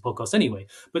to listen to this podcast anyway.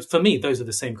 But for me, those are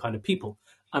the same kind of people,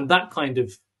 and that kind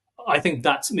of, I think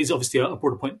that is obviously a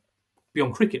broader point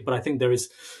beyond cricket, but I think there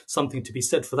is something to be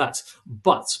said for that.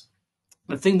 But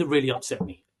the thing that really upset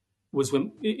me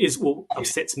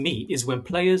upsets me is when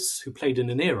players who played in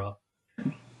an era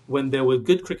when there were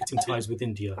good cricketing ties with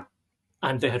India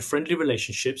and they had friendly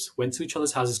relationships, went to each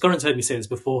other's houses. Karan's heard me say this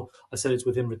before. I said it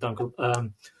with him, with Nakul.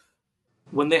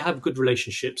 When they have good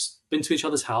relationships, been to each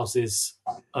other's houses,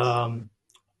 and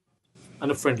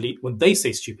are friendly, when they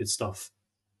say stupid stuff,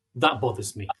 that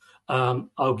bothers me.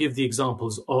 I'll give the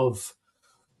examples of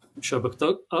Shoaib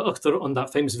Akhtar on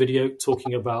that famous video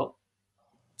talking about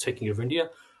taking over India.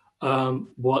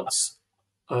 What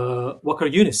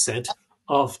Waqar Younis said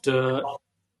after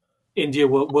India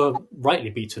were rightly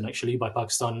beaten actually by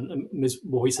Pakistan.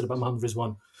 What he said about Muhammad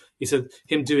Rizwan, he said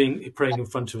praying in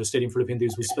front of a stadium full of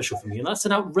Hindus was special for me, and that's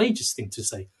an outrageous thing to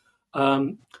say.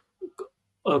 Kamran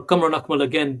Akmal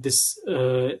again this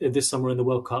summer in the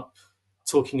World Cup,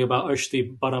 talking about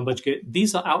Arshdeep Barambajge.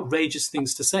 These are outrageous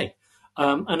things to say,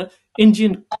 and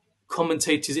Indian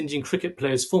commentators, Indian cricket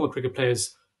players, former cricket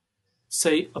players,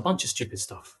 say a bunch of stupid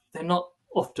stuff. They're not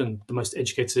often the most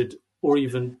educated or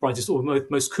even brightest or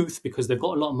most couth because they've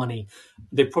got a lot of money.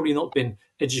 They've probably not been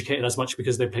educated as much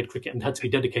because they played cricket and had to be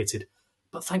dedicated.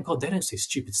 But thank God they don't say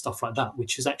stupid stuff like that,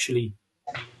 which is actually,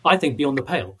 I think, beyond the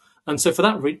pale. And so for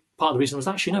that part of the reason was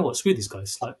actually, you know what, screw these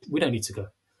guys. Like, we don't need to go.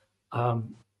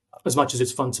 As much as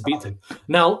it's fun to beat them.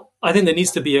 Now, I think there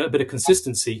needs to be a bit of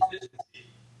consistency.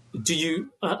 Do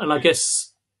you, and I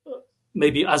guess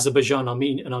maybe Azerbaijan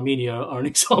and Armenia are an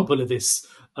example of this,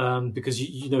 because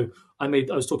you know I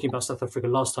was talking about South Africa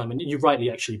last time, and you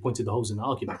rightly actually pointed the holes in the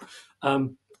argument,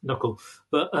 Nakul.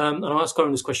 But and I'll ask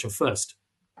Karan this question first.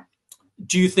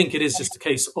 Do you think it is just a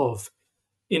case of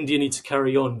India need to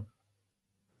carry on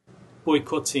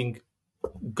boycotting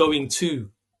going to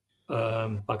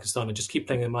Pakistan and just keep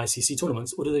playing in ICC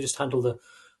tournaments, or do they just handle the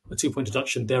 2-point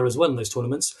deduction there as well in those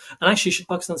tournaments? And actually, should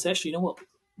Pakistan say, actually, you know what,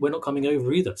 we're not coming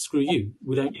over either. Screw you.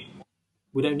 We don't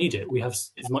need it. We have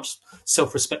as much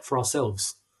self-respect for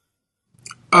ourselves.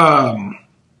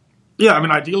 Yeah, I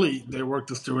mean, ideally, they work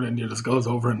this through and India just goes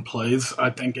over and plays. I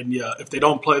think India, if they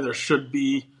don't play, there should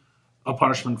be a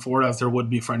punishment for it, as there would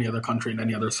be for any other country in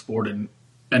any other sport in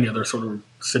any other sort of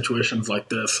situations like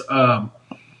this. I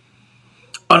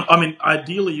mean,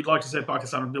 ideally, you'd like to say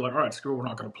Pakistan would be like, all right, screw it, we're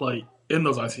not going to play in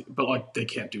those ICC, but like they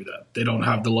can't do that. They don't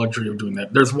have the luxury of doing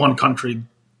that. There's one country,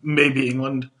 maybe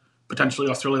England, potentially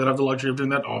Australia, that have the luxury of doing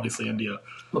that. Obviously, India.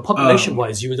 But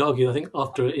population-wise, you would argue, I think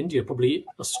after India, probably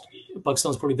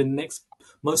Pakistan's probably the next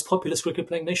most populous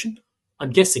cricket-playing nation. I'm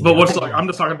guessing. But I'm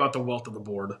just talking about the wealth of the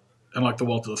board and like the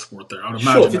wealth of the sport there. I would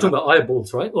imagine. Sure, if you're talking about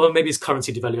eyeballs, right? Or maybe it's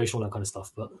currency devaluation, all that kind of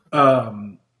stuff. But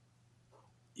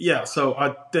yeah, so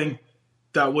I think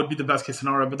that would be the best case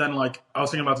scenario. But then, like, I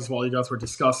was thinking about this while you guys were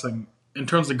discussing, in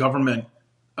terms of government,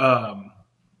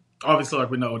 obviously, like,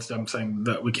 we know it's them saying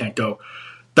that we can't go.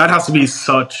 That has to be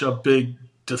such a big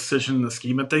decision in the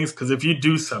scheme of things, because if you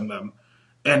do send them,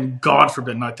 and God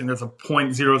forbid, and I think there's a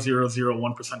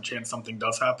 0.0001% chance something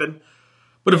does happen,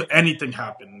 but if anything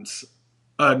happens,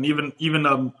 and even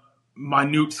a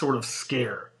minute sort of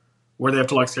scare where they have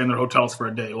to like stay in their hotels for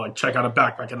a day, like check out a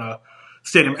backpack in a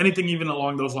stadium, anything even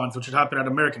along those lines, which would happen at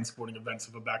American sporting events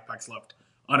if a backpack's left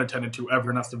unattended to,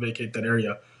 everyone has to vacate that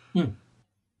area.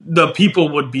 The people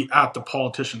would be at the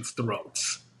politicians'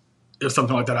 throats if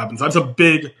something like that happens. That's a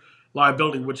big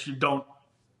liability, which you don't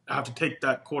have to take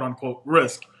that quote-unquote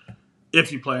risk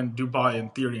if you play in Dubai in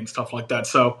theory and stuff like that.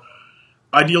 So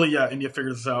ideally, yeah, India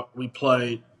figures this out. We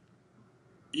play.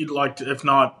 You'd like to, if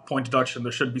not point deduction,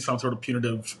 there should be some sort of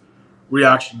punitive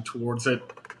reaction towards it.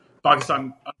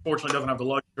 Pakistan, unfortunately, doesn't have the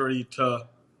luxury to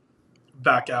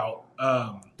back out.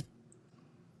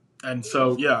 And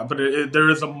so, yeah, but there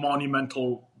is a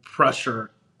monumental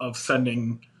pressure of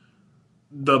sending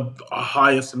the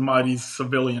highest and mightiest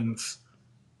civilians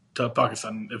to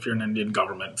Pakistan if you're an Indian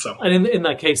government. So, and in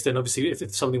that case, then obviously,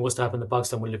 if something was to happen, the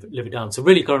Pakistan will live it down. So,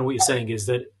 really, Karan, what you're saying is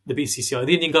that the BCCI,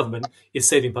 the Indian government, is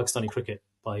saving Pakistani cricket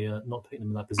by not putting them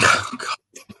in that position. God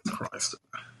Christ!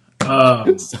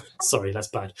 Sorry, that's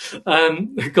bad.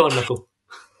 Go on, Nakul.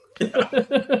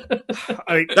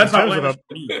 I mean, That's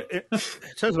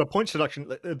in terms of a points deduction,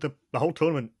 the whole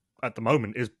tournament at the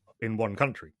moment is in one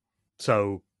country,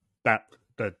 so that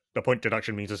the point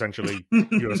deduction means essentially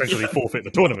you essentially forfeit the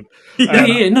tournament.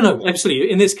 No, absolutely.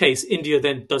 In this case, India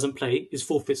then doesn't play, is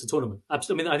forfeits the tournament.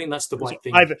 Absolutely. I mean, I think that's the right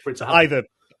thing for it to happen.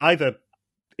 Either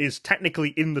is technically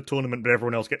in the tournament, but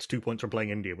everyone else gets 2 points from playing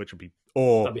India, which would be,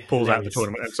 or pulls out of the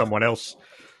tournament and someone else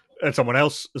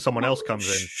comes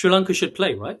in. Sri Lanka should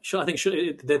play, right? I think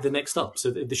they're the next up,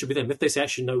 so they should be them. If they say,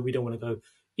 actually, no, we don't want to go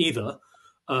either,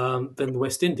 then the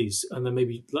West Indies, and then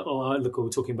maybe, look, we're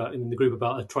talking about in the group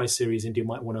about a tri-series. India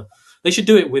might want to. They should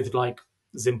do it with like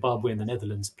Zimbabwe and the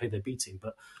Netherlands, play their B team.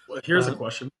 But here's a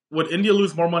question: would India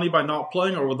lose more money by not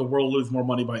playing, or would the world lose more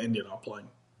money by India not playing?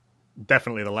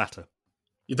 Definitely the latter.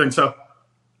 You think so?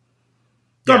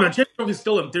 Yeah. No, Champions Trophy is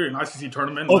still in theory an ICC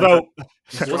tournament. Although,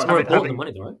 what's more important than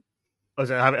money, though, right?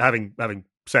 Having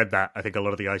said that, I think a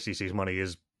lot of the ICC's money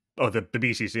is, or the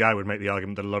BCCI would make the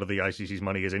argument that a lot of the ICC's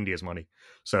money is India's money.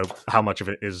 So how much of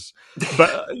it is?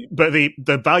 But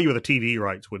the value of the TV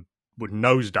rights would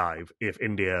nosedive if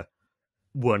India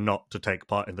were not to take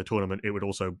part in the tournament. It would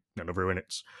also ruin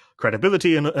its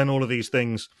credibility and all of these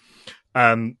things.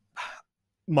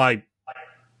 my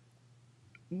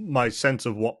sense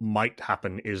of what might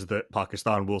happen is that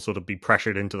Pakistan will sort of be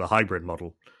pressured into the hybrid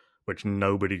model, which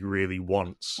nobody really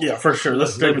wants. Yeah, for sure.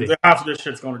 Half of this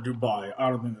shit's going to Dubai.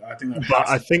 I think that. But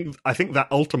I think that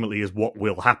ultimately is what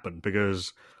will happen,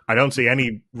 because I don't see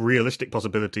any realistic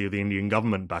possibility of the Indian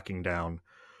government backing down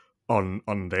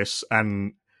on this,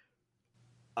 and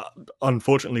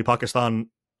unfortunately, Pakistan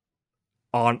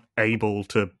aren't able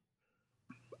to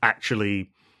actually.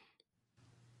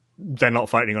 They're not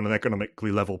fighting on an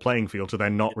economically level playing field, so they're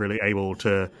not really able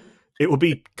to. It would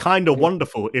be kind of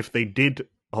wonderful if they did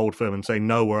hold firm and say,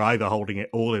 no, we're either holding it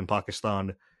all in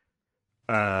Pakistan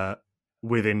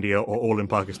with India or all in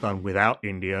Pakistan without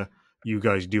India. You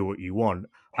guys do what you want.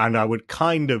 And I would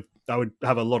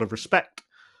have a lot of respect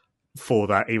for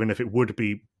that, even if it would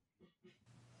be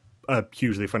a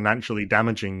hugely financially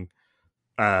damaging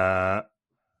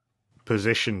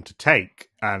position to take.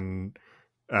 And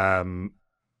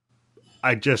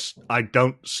I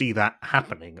don't see that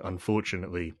happening,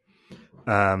 unfortunately,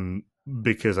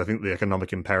 because I think the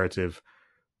economic imperative.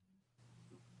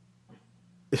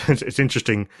 It's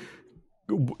interesting.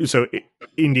 So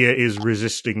India is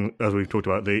resisting, as we've talked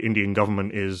about. The Indian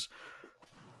government is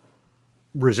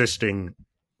resisting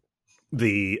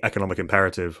the economic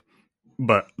imperative,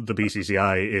 but the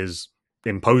BCCI is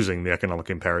imposing the economic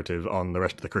imperative on the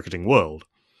rest of the cricketing world.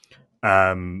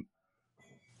 And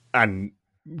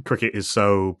cricket is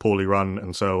so poorly run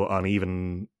and so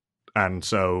uneven and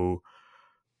so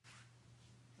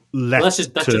left. Well, that's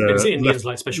just because Indians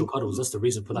like special cuddles. That's the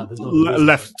reason for that. There's no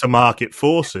left to market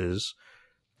forces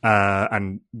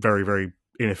and very, very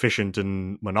inefficient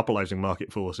and monopolizing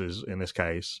market forces in this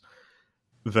case,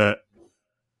 that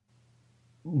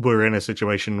we're in a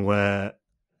situation where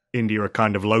India are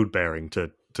kind of load bearing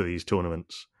to these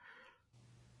tournaments.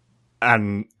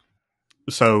 And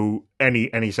so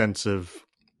any sense of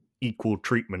equal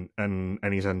treatment and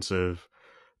any sense of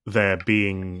there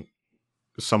being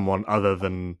someone other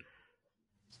than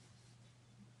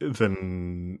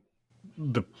the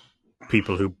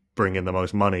people who bring in the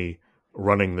most money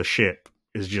running the ship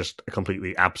is just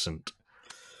completely absent.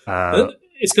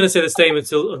 It's going to stay the same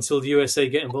until the USA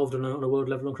get involved on a world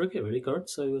level on cricket, really, Karan.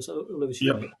 So all over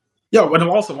you, mate. Yeah, and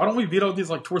also, why don't we veto these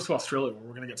like tours to Australia where we're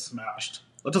going to get smashed?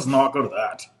 Let's just not go to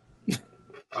that.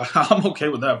 I'm okay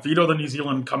with that. Veto the New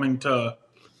Zealand coming to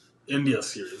India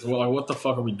series. Well, like, what the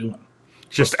fuck are we doing?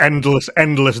 Just endless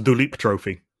Duleep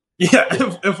Trophy. Yeah,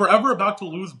 if we're ever about to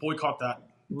lose, boycott that.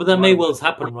 But that may well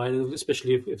happen, right?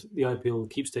 Especially if the IPL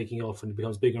keeps taking off and it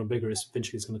becomes bigger and bigger,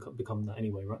 eventually it's going to become that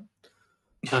anyway, right?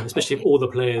 Especially if all the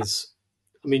players...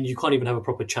 I mean, you can't even have a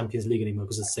proper Champions League anymore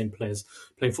because it's the same players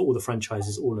playing for all the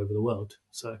franchises all over the world.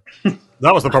 So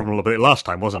that was the problem a bit last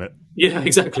time, wasn't it? Yeah,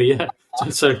 exactly. Yeah,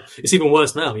 so it's even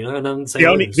worse now, you know. And then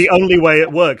the only way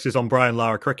it works is on Brian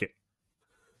Lara Cricket.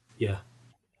 Yeah,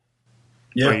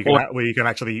 where you can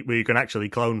actually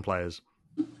clone players.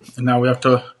 And now we have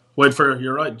to wait for,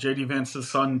 you're right, JD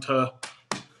Vance's son to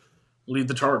lead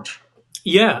the charge.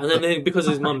 Yeah, and then because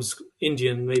his mum's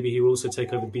Indian, maybe he will also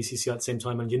take over the BCCI at the same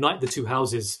time and unite the two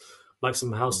houses, like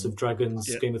some House of Dragons,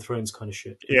 Game of Thrones kind of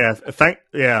shit. Yeah,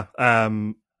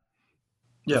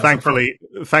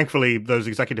 thankfully, those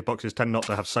executive boxes tend not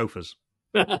to have sofas.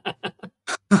 Yeah.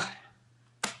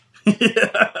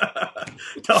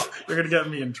 No, you're going to get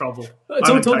me in trouble.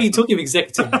 Talking of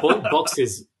executive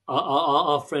boxes,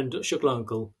 our friend Shukla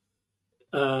Uncle,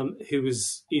 who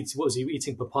was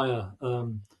eating papaya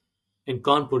in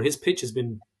Kanpur, his pitch has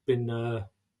been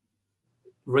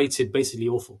rated basically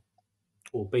awful,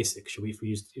 or basic, should we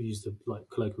use the like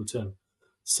colloquial term.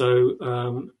 So,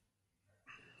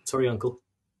 sorry, Uncle.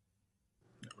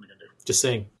 What are you going to do? Just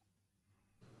saying.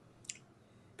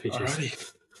 Pitches.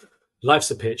 Alrighty.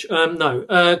 Life's a pitch. No,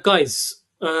 guys.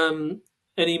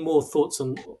 Any more thoughts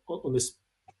on this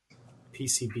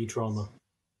PCB drama?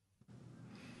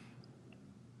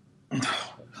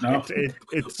 No.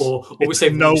 Or we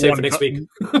save for next week.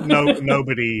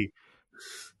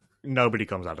 Nobody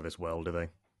comes out of this well, do they?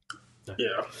 No.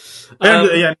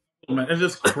 Yeah. And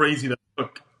it's crazy that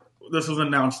this was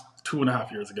announced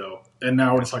 2.5 years ago, and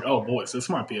now it's like, oh boys, this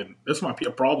might be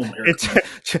a problem here.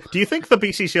 Do you think the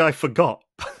BCCI forgot?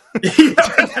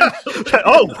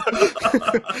 Oh,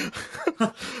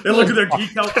 they look at their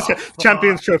decals.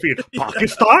 Champions Trophy in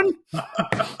Pakistan.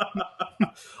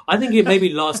 I think it maybe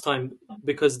last time,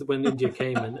 because when India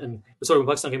came when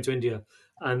Pakistan came to India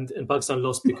and Pakistan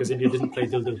lost because India didn't play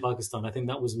Dil Dil Pakistan. I think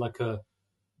that was like a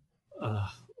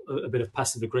bit of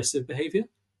passive aggressive behaviour.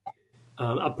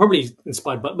 Probably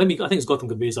inspired, but maybe I think it's Gotham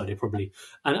Gambir's idea probably.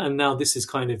 And now this is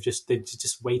kind of just they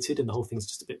just waited, and the whole thing's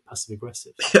just a bit passive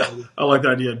aggressive. Yeah, I like the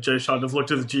idea. Jay Shaw just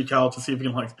looked at his GCal to see if he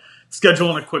can like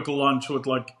schedule in a quick lunch with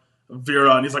like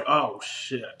Vera, and he's like, "Oh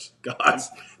shit, guys!"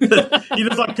 He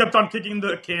just like kept on kicking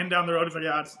the can down the road. He's like,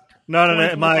 "Yeah, it's No.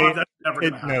 that's never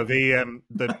gonna happen."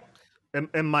 The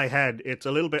in my head, it's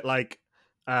a little bit like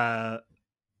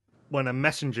when a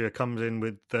messenger comes in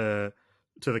with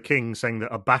to the king saying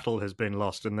that a battle has been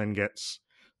lost, and then gets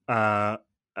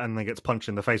punched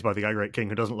in the face by the irate king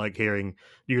who doesn't like hearing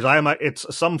news. It's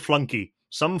some flunky,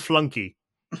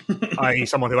 i.e.,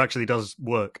 someone who actually does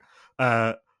work,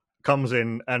 comes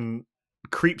in and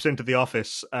creeps into the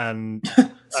office and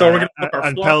So we're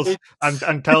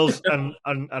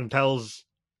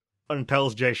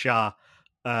tells Jay Shah,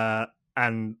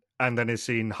 and then is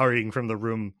seen hurrying from the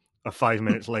room 5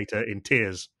 minutes later in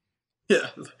tears. Yeah.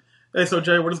 Hey, so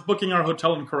Jay, we're just booking our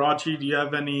hotel in Karachi. Do you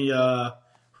have any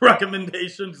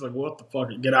recommendations? He's like, what the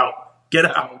fuck? Get out.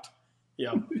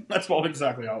 Yeah, that's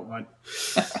exactly how it went.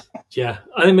 Yeah,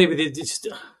 I think maybe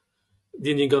the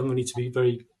Indian government needs to be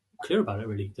very clear about it,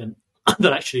 really, then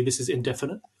that actually this is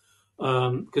indefinite.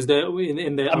 Because they're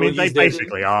in their. I mean, they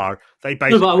basically are.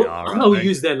 I'll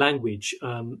use their language.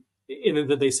 In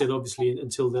that they said, obviously,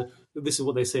 this is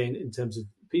what they say in terms of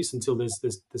peace. Until there's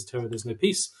terror, there's no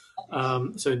peace.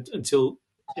 So until,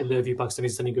 in their view, Pakistan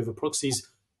is sending over proxies,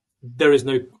 there is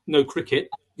no cricket.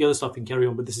 The other stuff can carry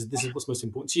on, but this is what's most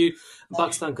important to you. And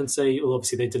Pakistan can say, well,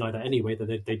 obviously they deny that anyway,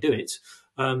 that they do it.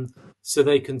 So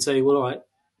they can say, well, all right,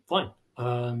 fine,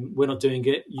 we're not doing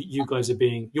it. You guys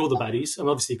you're the baddies, and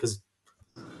obviously because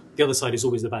the other side is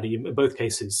always the baddie in both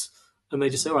cases. And they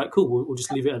just say, all right, cool, we'll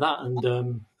just leave it at that,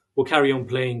 and we'll carry on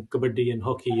playing kabaddi and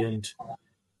hockey and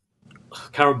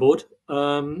carrom board,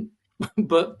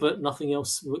 but nothing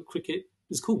else. Cricket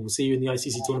is cool. We'll see you in the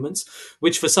ICC tournaments,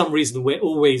 which for some reason we're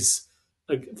always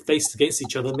faced against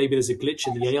each other. Maybe there's a glitch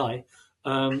in the AI,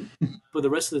 but the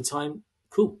rest of the time,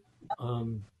 cool.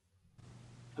 And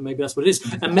maybe that's what it is.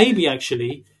 And maybe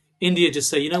actually India just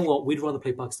say, you know what, we'd rather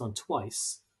play Pakistan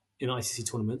twice in ICC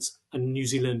tournaments and New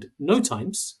Zealand no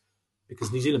times,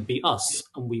 because New Zealand beat us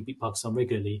and we beat Pakistan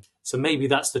regularly. So maybe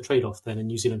that's the trade-off then, and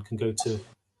New Zealand can go to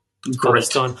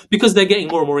Pakistan because they're getting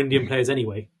more and more Indian players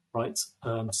anyway, right?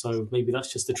 So maybe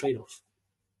that's just the trade-off.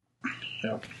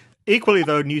 Yeah. Equally,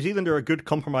 though, New Zealand are a good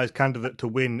compromise candidate to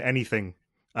win anything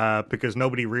because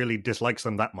nobody really dislikes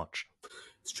them that much.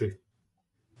 It's true.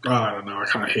 I don't know. I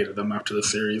kind of hated them after the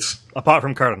series. Apart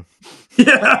from Karan.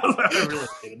 Yeah, I really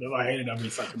hated them. I hated every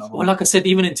second of them. Well, like I said,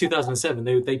 even in 2007,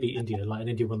 they beat India, and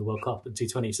India won the World Cup in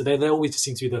T20. So they always just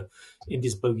seem to be the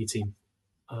India's bogey team.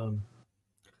 And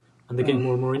they're getting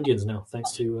more and more Indians now,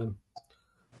 thanks to,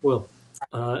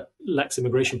 lax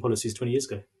immigration policies 20 years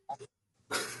ago.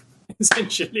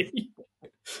 Essentially.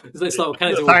 It's like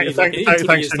Canada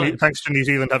thanks to New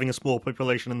Zealand having a small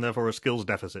population and therefore a skills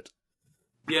deficit.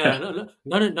 Yeah,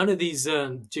 none of these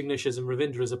Jigneshas and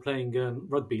Ravindras are playing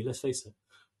rugby, let's face it.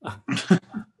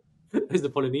 There's the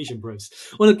Polynesian bros.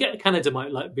 Well, Canada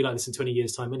might be like this in 20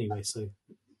 years' time anyway, so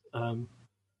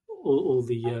all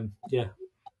the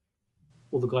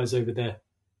guys over there.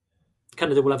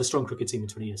 Canada will have a strong cricket team in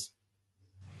 20 years.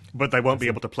 But they won't be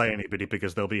able to play anybody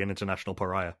because they'll be an international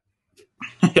pariah.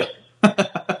 Yeah.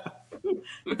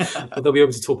 But they'll be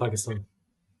able to tour Pakistan.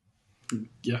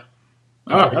 Yeah.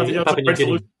 I think that's a great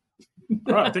solution.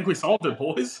 All right, I think we solved it,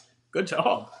 boys. Good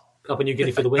job. Papua New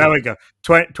Guinea for the win. There we go.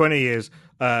 20 years,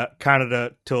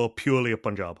 Canada tour purely of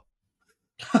Punjab.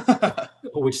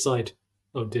 Or which side?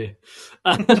 Oh dear.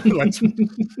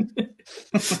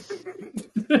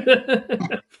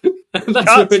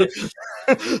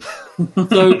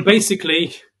 So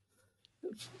basically,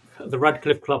 the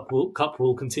Radcliffe Cup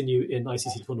will continue in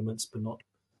ICC tournaments, but not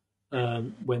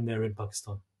when they're in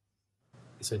Pakistan,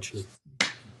 essentially.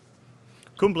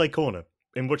 Kumble Korner,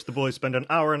 in which the boys spend an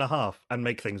hour and a half and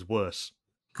make things worse.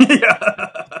 Yeah.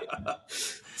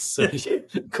 So,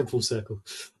 come full circle.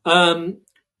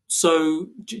 So,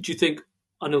 do you think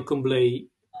Anil Kumble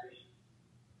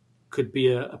could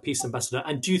be a peace ambassador?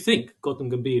 And do you think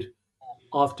Gautam Gambhir,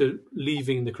 after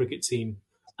leaving the cricket team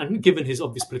and given his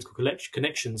obvious political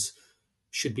connections,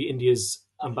 should be India's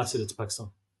ambassador to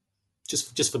Pakistan?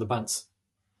 Just for the bants.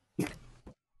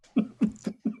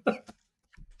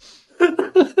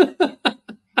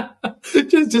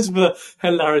 just for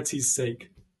hilarity's sake.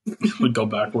 We go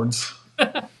backwards.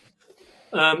 The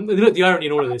irony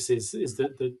in all of this is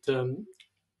that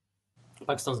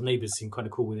Pakistan's neighbours seem kind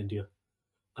of cool with India.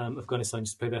 Afghanistan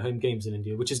just play their home games in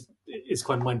India, which is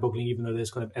kind of mind-boggling, even though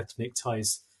there's kind of ethnic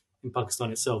ties in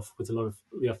Pakistan itself with a lot of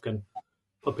the Afghan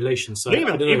population. So But I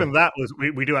don't know. even that was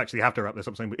we do actually have to wrap this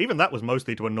up soon. But even that was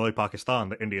mostly to annoy Pakistan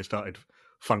that India started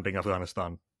funding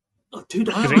Afghanistan. Oh, dude,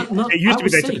 It used to be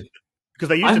saying, because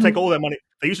they used to take all their money.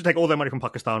 They used to take all their money from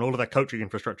Pakistan. All of their coaching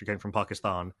infrastructure came from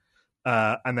Pakistan.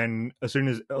 And then as soon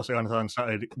as Afghanistan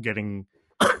started getting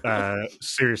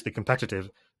seriously competitive,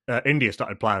 India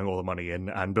started plowing all the money in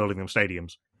and building them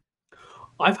stadiums.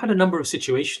 I've had a number of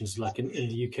situations like in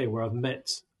the UK where I've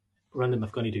met random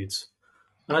Afghani dudes,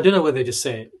 and I don't know whether they just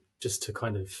say it just to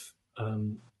kind of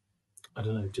I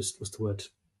don't know, just what's the word?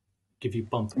 Give you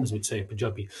bump, as we'd say in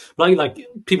Punjabi. Like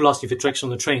people ask you for direction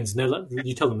on the trains, and they're like,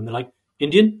 you tell them, and they're like,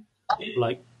 Indian?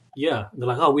 Like, yeah. And they're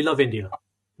like, oh, we love India,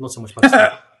 not so much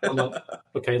Pakistan. I'm like,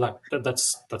 okay, like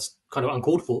that's kind of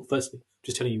uncalled for. Firstly,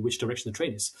 just telling you which direction the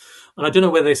train is, and I don't know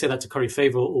whether they say that to curry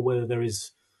favor or whether there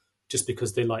is just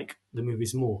because they like the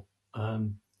movies more.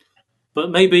 But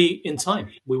maybe in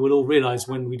time we will all realize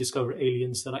when we discover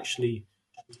aliens that actually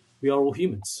we are all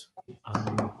humans.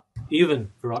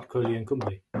 Even Virat Kohli and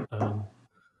Kumble,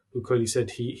 who Kohli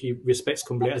said he respects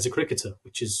Kumble as a cricketer,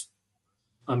 which is,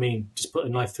 I mean, just put a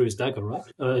knife through his dagger, right?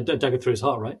 Dagger through his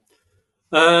heart, right?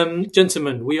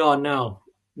 Gentlemen, we are now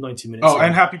 90 minutes. Oh,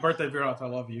 and happy birthday, Virat! I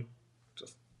love you.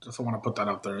 Just want to put that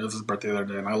out there. It was his birthday the other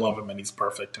day, and I love him, and he's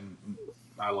perfect, and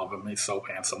I love him. He's so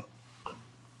handsome.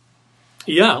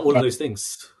 Yeah, all of those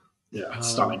things. Yeah, it's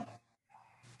stunning.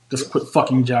 Just quit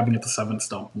fucking jabbing at the 7th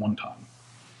stump one time.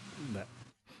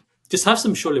 Just have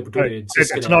some Chole Bhature.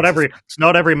 It's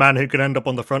not every man who can end up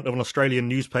on the front of an Australian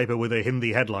newspaper with a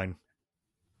Hindi headline.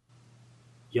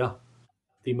 Yeah,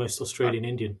 the most Australian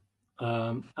Indian,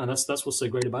 and that's what's so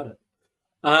great about it.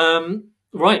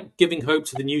 Right, giving hope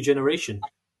to the new generation.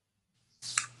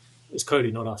 It's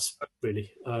Kohli, not us,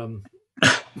 really.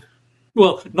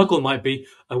 Well, Nakul might be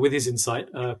with his insight.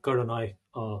 Karan and I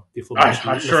are the aforementioned.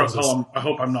 I sure as hell. I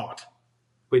hope I'm not.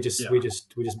 We're just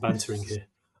bantering here.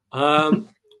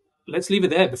 Let's leave it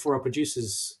there before our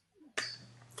producers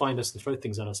find us and throw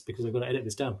things at us because I've got to edit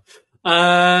this down.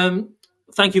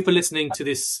 Thank you for listening to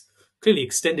this clearly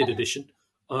extended edition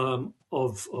of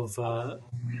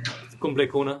Kumble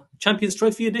Korner Champions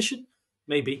Trophy edition,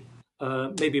 maybe a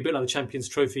bit like the Champions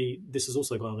Trophy. This has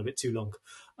also gone on a bit too long.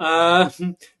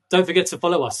 Don't forget to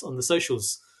follow us on the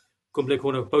socials. Kumble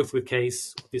Korner, both with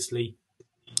K's, obviously.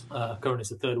 Karan is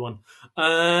the third one.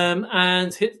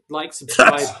 And hit like,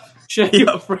 subscribe, share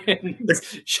your friends.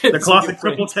 The classic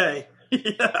triple K.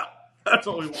 Yeah, that's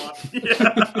what we want.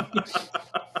 Yeah.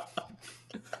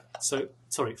 So,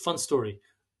 sorry, fun story.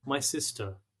 My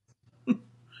sister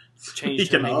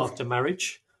changed her name after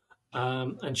marriage,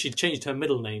 and she changed her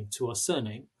middle name to our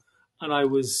surname. And I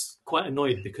was quite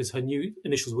annoyed because her new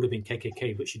initials would have been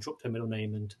KKK, but she dropped her middle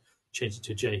name and changed it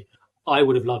to J. I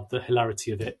would have loved the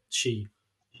hilarity of it. She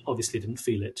obviously didn't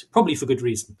feel it, probably for good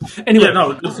reason. Anyway, yeah,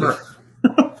 no, good for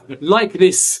her. Like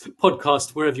this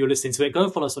podcast wherever you're listening to it. Go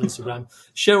and follow us on Instagram.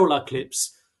 Share all our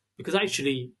clips because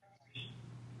actually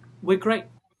we're great.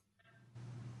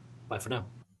 Bye for now.